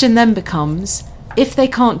 The question then becomes, if they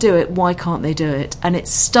can't do it, why can't they do it? And it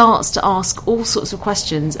starts to ask all sorts of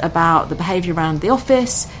questions about the behaviour around the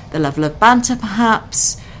office, the level of banter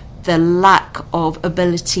perhaps, the lack of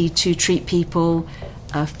ability to treat people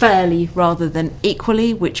fairly rather than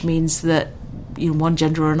equally, which means that one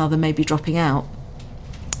gender or another may be dropping out.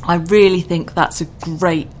 I really think that's a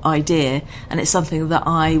great idea, and it's something that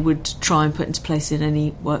I would try and put into place in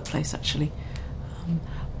any workplace, actually.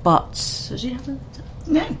 But do you have a...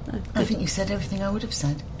 No, I think you said everything I would have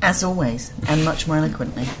said, as always, and much more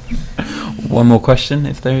eloquently. One more question,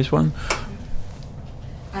 if there is one.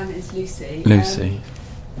 It's Lucy. Lucy.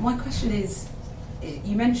 My question is,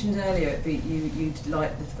 you mentioned earlier that you'd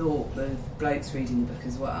like the thought of blokes reading the book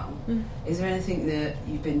as well. Is there anything that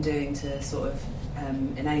you've been doing to sort of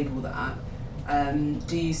enable that?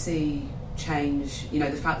 Do you see change?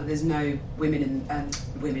 The fact that there's no women in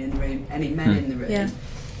the room, any men in the room. Yeah.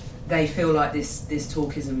 They feel like this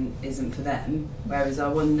talk isn't for them. Whereas I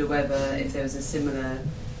wonder whether if there was a similar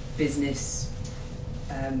business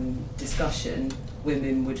discussion,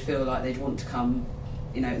 women would feel like they'd want to come.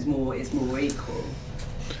 It's more equal.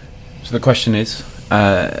 So the question is,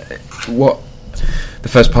 what the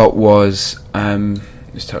first part was.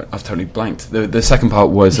 I've totally blanked. The second part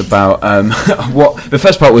was about the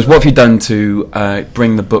first part was what have you done to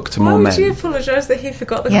bring the book to more men? Why would you apologise that he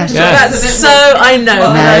forgot the question? Yeah. That's so... I know.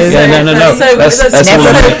 No. That's so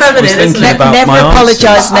feminine. Never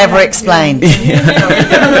apologise, never explain.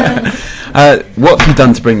 What have you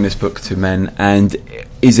done to bring this book to men, and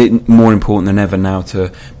is it more important than ever now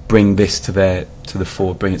to bring this to the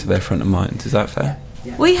fore, bring it to their front of mind? Is that fair?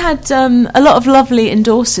 Yeah. We had a lot of lovely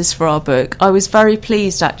endorsers for our book. I was very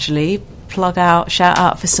pleased, actually, shout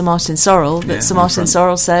out for Sir Martin Sorrell, that Sir Martin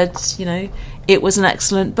Sorrell said, it was an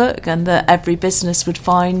excellent book and that every business would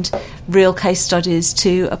find real case studies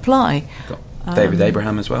to apply. David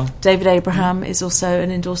Abraham as well. David Abraham is also an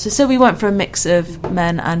endorser. So we went for a mix of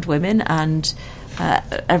men and women, and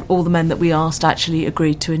all the men that we asked actually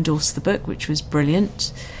agreed to endorse the book, which was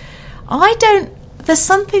brilliant. There's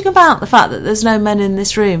something about the fact that there's no men in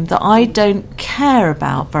this room that I don't care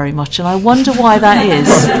about very much, and I wonder why that is.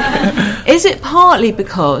 Is it partly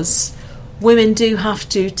because women do have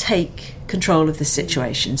to take control of the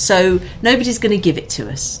situation, so nobody's going to give it to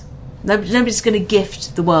us? Nobody's going to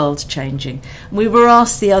gift the world changing. We were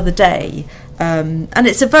asked the other day, and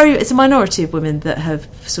it's a minority of women that have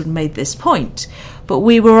sort of made this point, but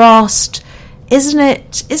we were asked, isn't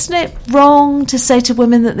it wrong to say to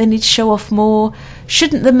women that they need to show off more?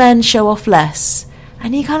 Shouldn't the men show off less?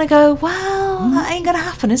 And you kind of go, well, that ain't going to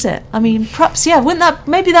happen, is it? I mean, perhaps,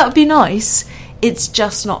 maybe that would be nice. It's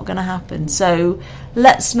just not going to happen. So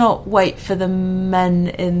let's not wait for the men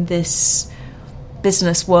in this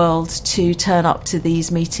business world to turn up to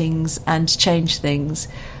these meetings and change things.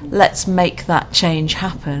 Let's make that change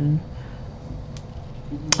happen.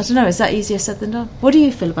 I don't know, is that easier said than done? What do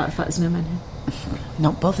you feel about the fact there's no men here?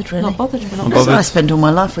 Not bothered, really. Not bothered. I spend all my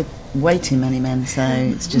life with way too many men, so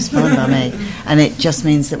it's just fine by me. And it just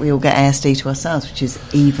means that we all get ASD to ourselves, which is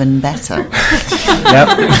even better. So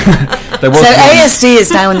ASD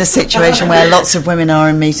is now in the situation where lots of women are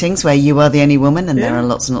in meetings where you are the only woman and there are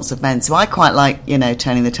lots and lots of men. So I quite like,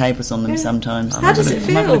 turning the tables on them sometimes. How does it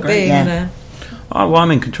feel being in a... Oh, well,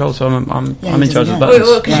 I'm in control, so I'm in charge of the buttons.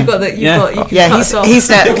 Well, because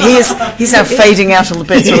he's now fading out all the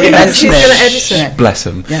bits where we mentioned it. Bless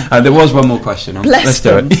him. Yeah. There was one more question. Let's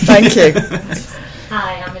do it. Thank you.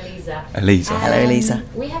 Hi, I'm Elisa. Elisa. Hello, Elisa.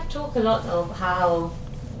 We have talked a lot of how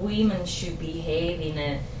women should behave in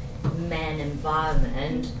a man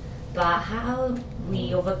environment, but how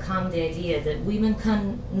we overcome the idea that women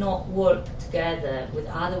cannot work together with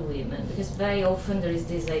other women, because very often there is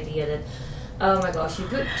this idea that, oh my gosh, you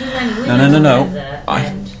put too many women together.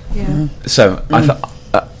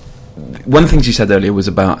 One of the things you said earlier was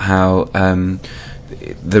about how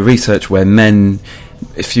the research where men,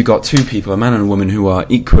 if you got two people, a man and a woman who are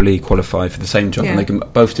equally qualified for the same job, and they can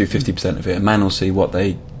both do 50% of it, a man will see what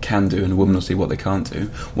they can do and a woman will see what they can't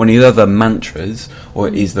do. One of the other mantras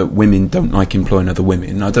is that women don't like employing other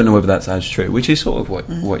women. I don't know whether that's as true, which is sort of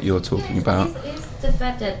what you're talking about. It's the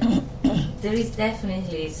fact that there is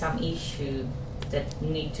definitely some issue that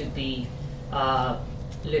need to be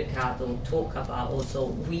looked at or talk about. Also,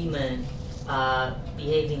 women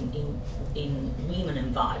behaving in women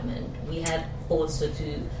environment. We have also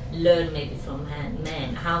to learn maybe from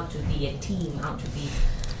men how to be a team, how to be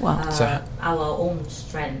our own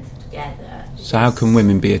strength together. So how can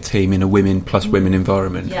women be a team in a women plus women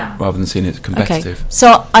environment rather than seeing it as competitive? Okay.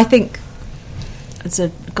 So I think there's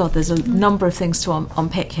a number of things to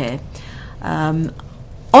unpick here. On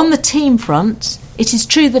the team front, it is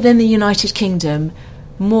true that in the United Kingdom,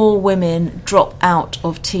 more women drop out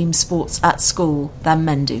of team sports at school than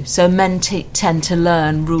men do. So men tend to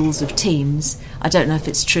learn rules of teams. I don't know if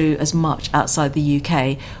it's true as much outside the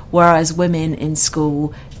UK, whereas women in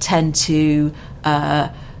school tend to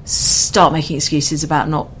start making excuses about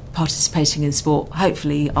not participating in sport.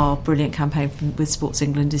 Hopefully our brilliant campaign with Sports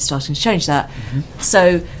England is starting to change that.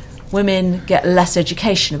 So women get less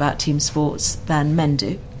education about team sports than men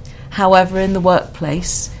do. However, in the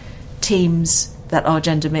workplace, teams that are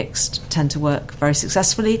gender mixed tend to work very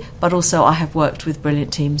successfully, but also I have worked with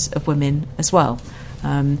brilliant teams of women as well.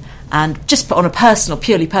 And just on a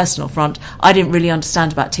purely personal front, I didn't really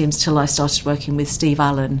understand about teams till I started working with Steve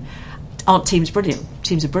Allen. Aren't teams brilliant?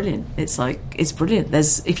 Teams are brilliant. It's brilliant.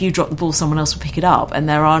 If you drop the ball, someone else will pick it up. And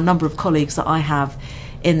there are a number of colleagues that I have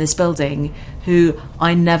in this building who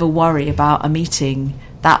I never worry about a meeting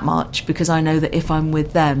that much, because I know that if I'm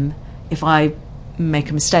with them, if I make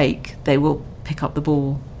a mistake, they will pick up the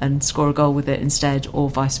ball and score a goal with it instead, or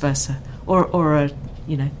vice versa, or a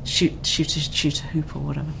shoot a hoop or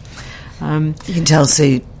whatever. You can tell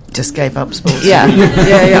Sue just gave up sports.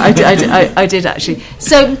 I did actually.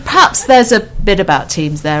 So perhaps there's a bit about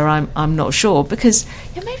teams there. I'm not sure, because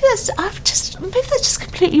maybe that's just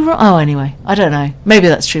completely wrong. Oh, anyway, I don't know. Maybe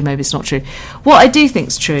that's true. Maybe it's not true. What I do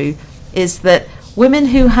think's true is that women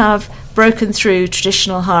who have broken through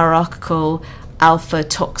traditional hierarchical alpha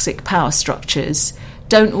toxic power structures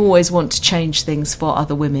don't always want to change things for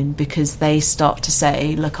other women, because they start to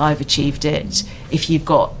say, look, I've achieved it. If you've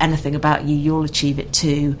got anything about you, you'll achieve it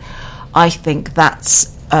too. I think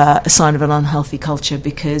that's a sign of an unhealthy culture,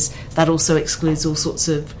 because that also excludes all sorts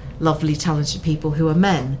of lovely, talented people who are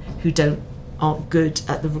men who aren't good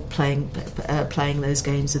at playing those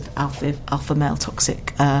games of alpha male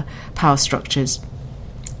toxic power structures.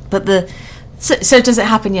 But so does it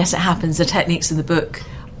happen? Yes, it happens. The techniques in the book,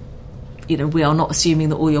 we are not assuming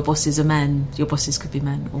that all your bosses are men. Your bosses could be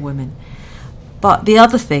men or women. But the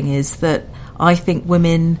other thing is that I think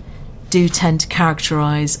women do tend to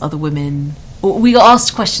characterise other women. We got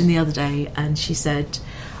asked a question the other day, and she said,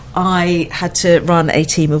 I had to run a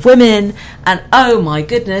team of women, and oh my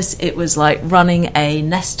goodness, it was like running a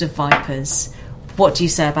nest of vipers. What do you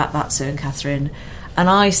say about that, Sue and Catherine? And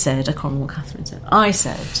I said, I can't remember what Catherine said. I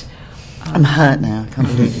said, I'm hurt now. I can't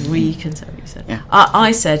believe it. We can say what you said. Yeah.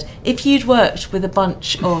 I said, if you'd worked with a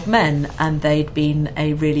bunch of men and they'd been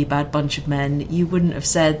a really bad bunch of men, you wouldn't have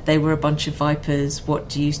said they were a bunch of vipers. What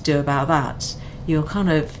do you do about that? You're kind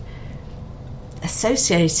of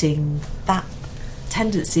associating that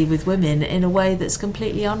tendency with women in a way that's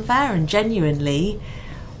completely unfair. And genuinely,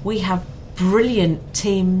 we have brilliant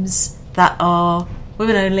teams that are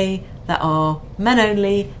women only, that are men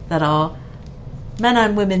only, that are men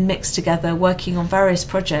and women mixed together, working on various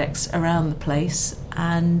projects around the place.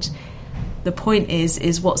 And the point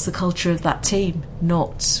is what's the culture of that team,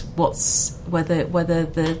 not whether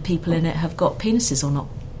the people in it have got penises or not.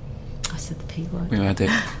 I said the P word. We had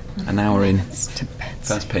it an hour in.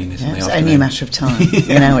 First penis. It's only a matter of time.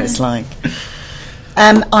 You know what it's like.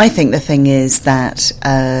 I think the thing is that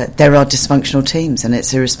there are dysfunctional teams, and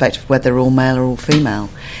it's irrespective of whether they're all male or all female.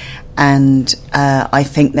 And I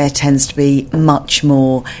think there tends to be much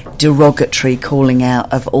more derogatory calling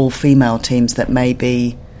out of all female teams that may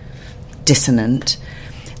be dissonant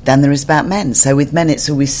than there is about men. So with men, it's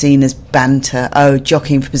always seen as banter. Oh,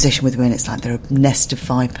 jockeying for position. With women, it's like they're a nest of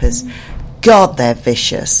vipers. God, they're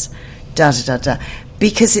vicious. Da da da da.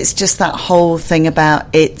 Because it's just that whole thing about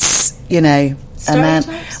it's, you know, a man.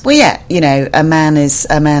 Well, yeah, you know, a man is,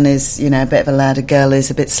 you know, a bit of a lad. A girl is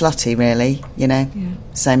a bit slutty, really. You know,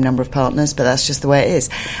 same number of partners, but that's just the way it is.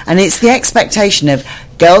 And it's the expectation of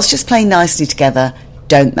girls just play nicely together,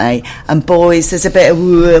 don't they? And boys, there's a bit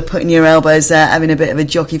of putting your elbows there, having a bit of a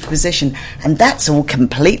jockey for position, and that's all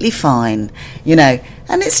completely fine, you know.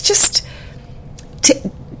 And it's just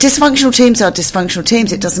dysfunctional teams are dysfunctional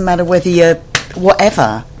teams. It doesn't matter whether you're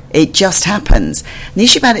whatever. It just happens. And the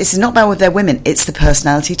issue about it is not about whether they're women, it's the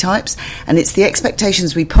personality types, and it's the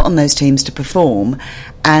expectations we put on those teams to perform,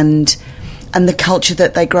 and the culture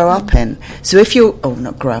that they grow up in. So if you're,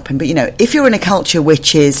 not grow up in, but, you know, if you're in a culture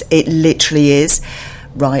which is, it literally is,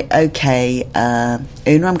 right, okay,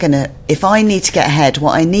 Una, if I need to get ahead,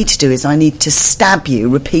 what I need to do is I need to stab you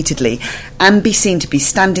repeatedly and be seen to be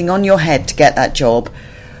standing on your head to get that job.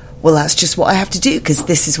 Well, that's just what I have to do, because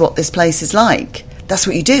this is what this place is like. That's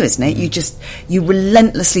what you do, isn't it? You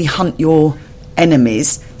relentlessly hunt your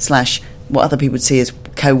enemies / what other people would see as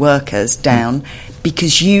co-workers down,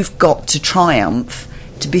 because you've got to triumph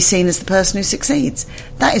to be seen as the person who succeeds.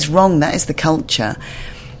 That is wrong. That is the culture.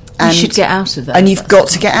 And you should get out of that. And you've got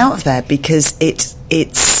to get out of there, because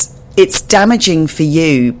it's damaging for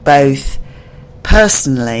you both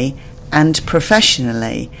personally and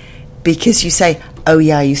professionally, because you say, oh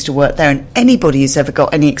yeah, I used to work there. And anybody who's ever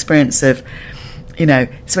got any experience of, you know,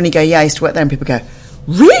 it's when you go, yeah, I used to work there, and people go,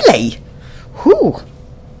 really? Whew,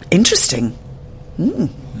 interesting.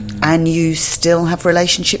 And you still have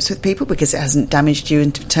relationships with people because it hasn't damaged you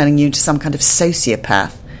into turning you into some kind of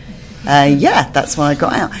sociopath. Yeah, that's why I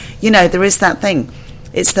got out. You know, there is that thing.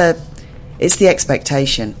 It's the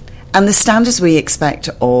expectation. And the standards we expect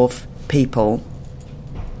of people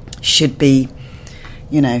should be,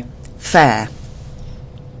 you know, fair.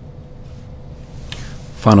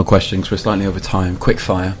 Final question, because we're slightly over time. Quick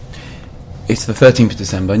fire. It's the 13th of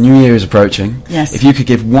December. New Year is approaching. Yes. If you could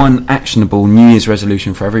give one actionable New Year's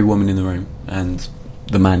resolution for every woman in the room and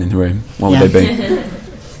the man in the room, what would they be?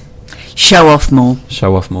 Show off more.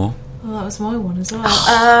 Show off more. Oh, that was my one as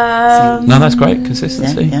well. No, that's great.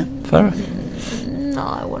 Consistency. Yeah. Fair. No,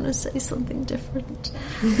 I want to say something different.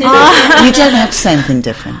 You don't have to say anything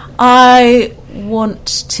different. I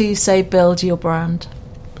want to say build your brand.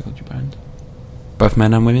 Build your brand. Both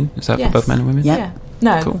men and women? Is that for both men and women? Yeah.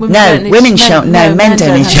 No, cool. Men don't need to.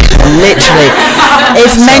 Literally,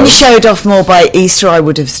 if men showed off more by Easter, I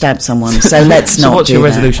would have stabbed someone. So let's not. So what's do your that.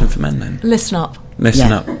 resolution for men then? Listen up.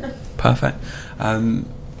 Listen up. Perfect. A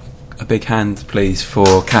big hand, please,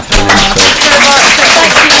 for Catherine.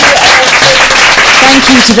 Thank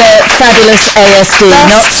you to the fabulous ASD.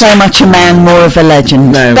 Not so much a man, more of a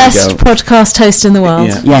legend. Best podcast host in the world.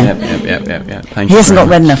 Yeah. Thank you. He hasn't got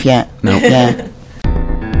read enough yet. No. Yeah.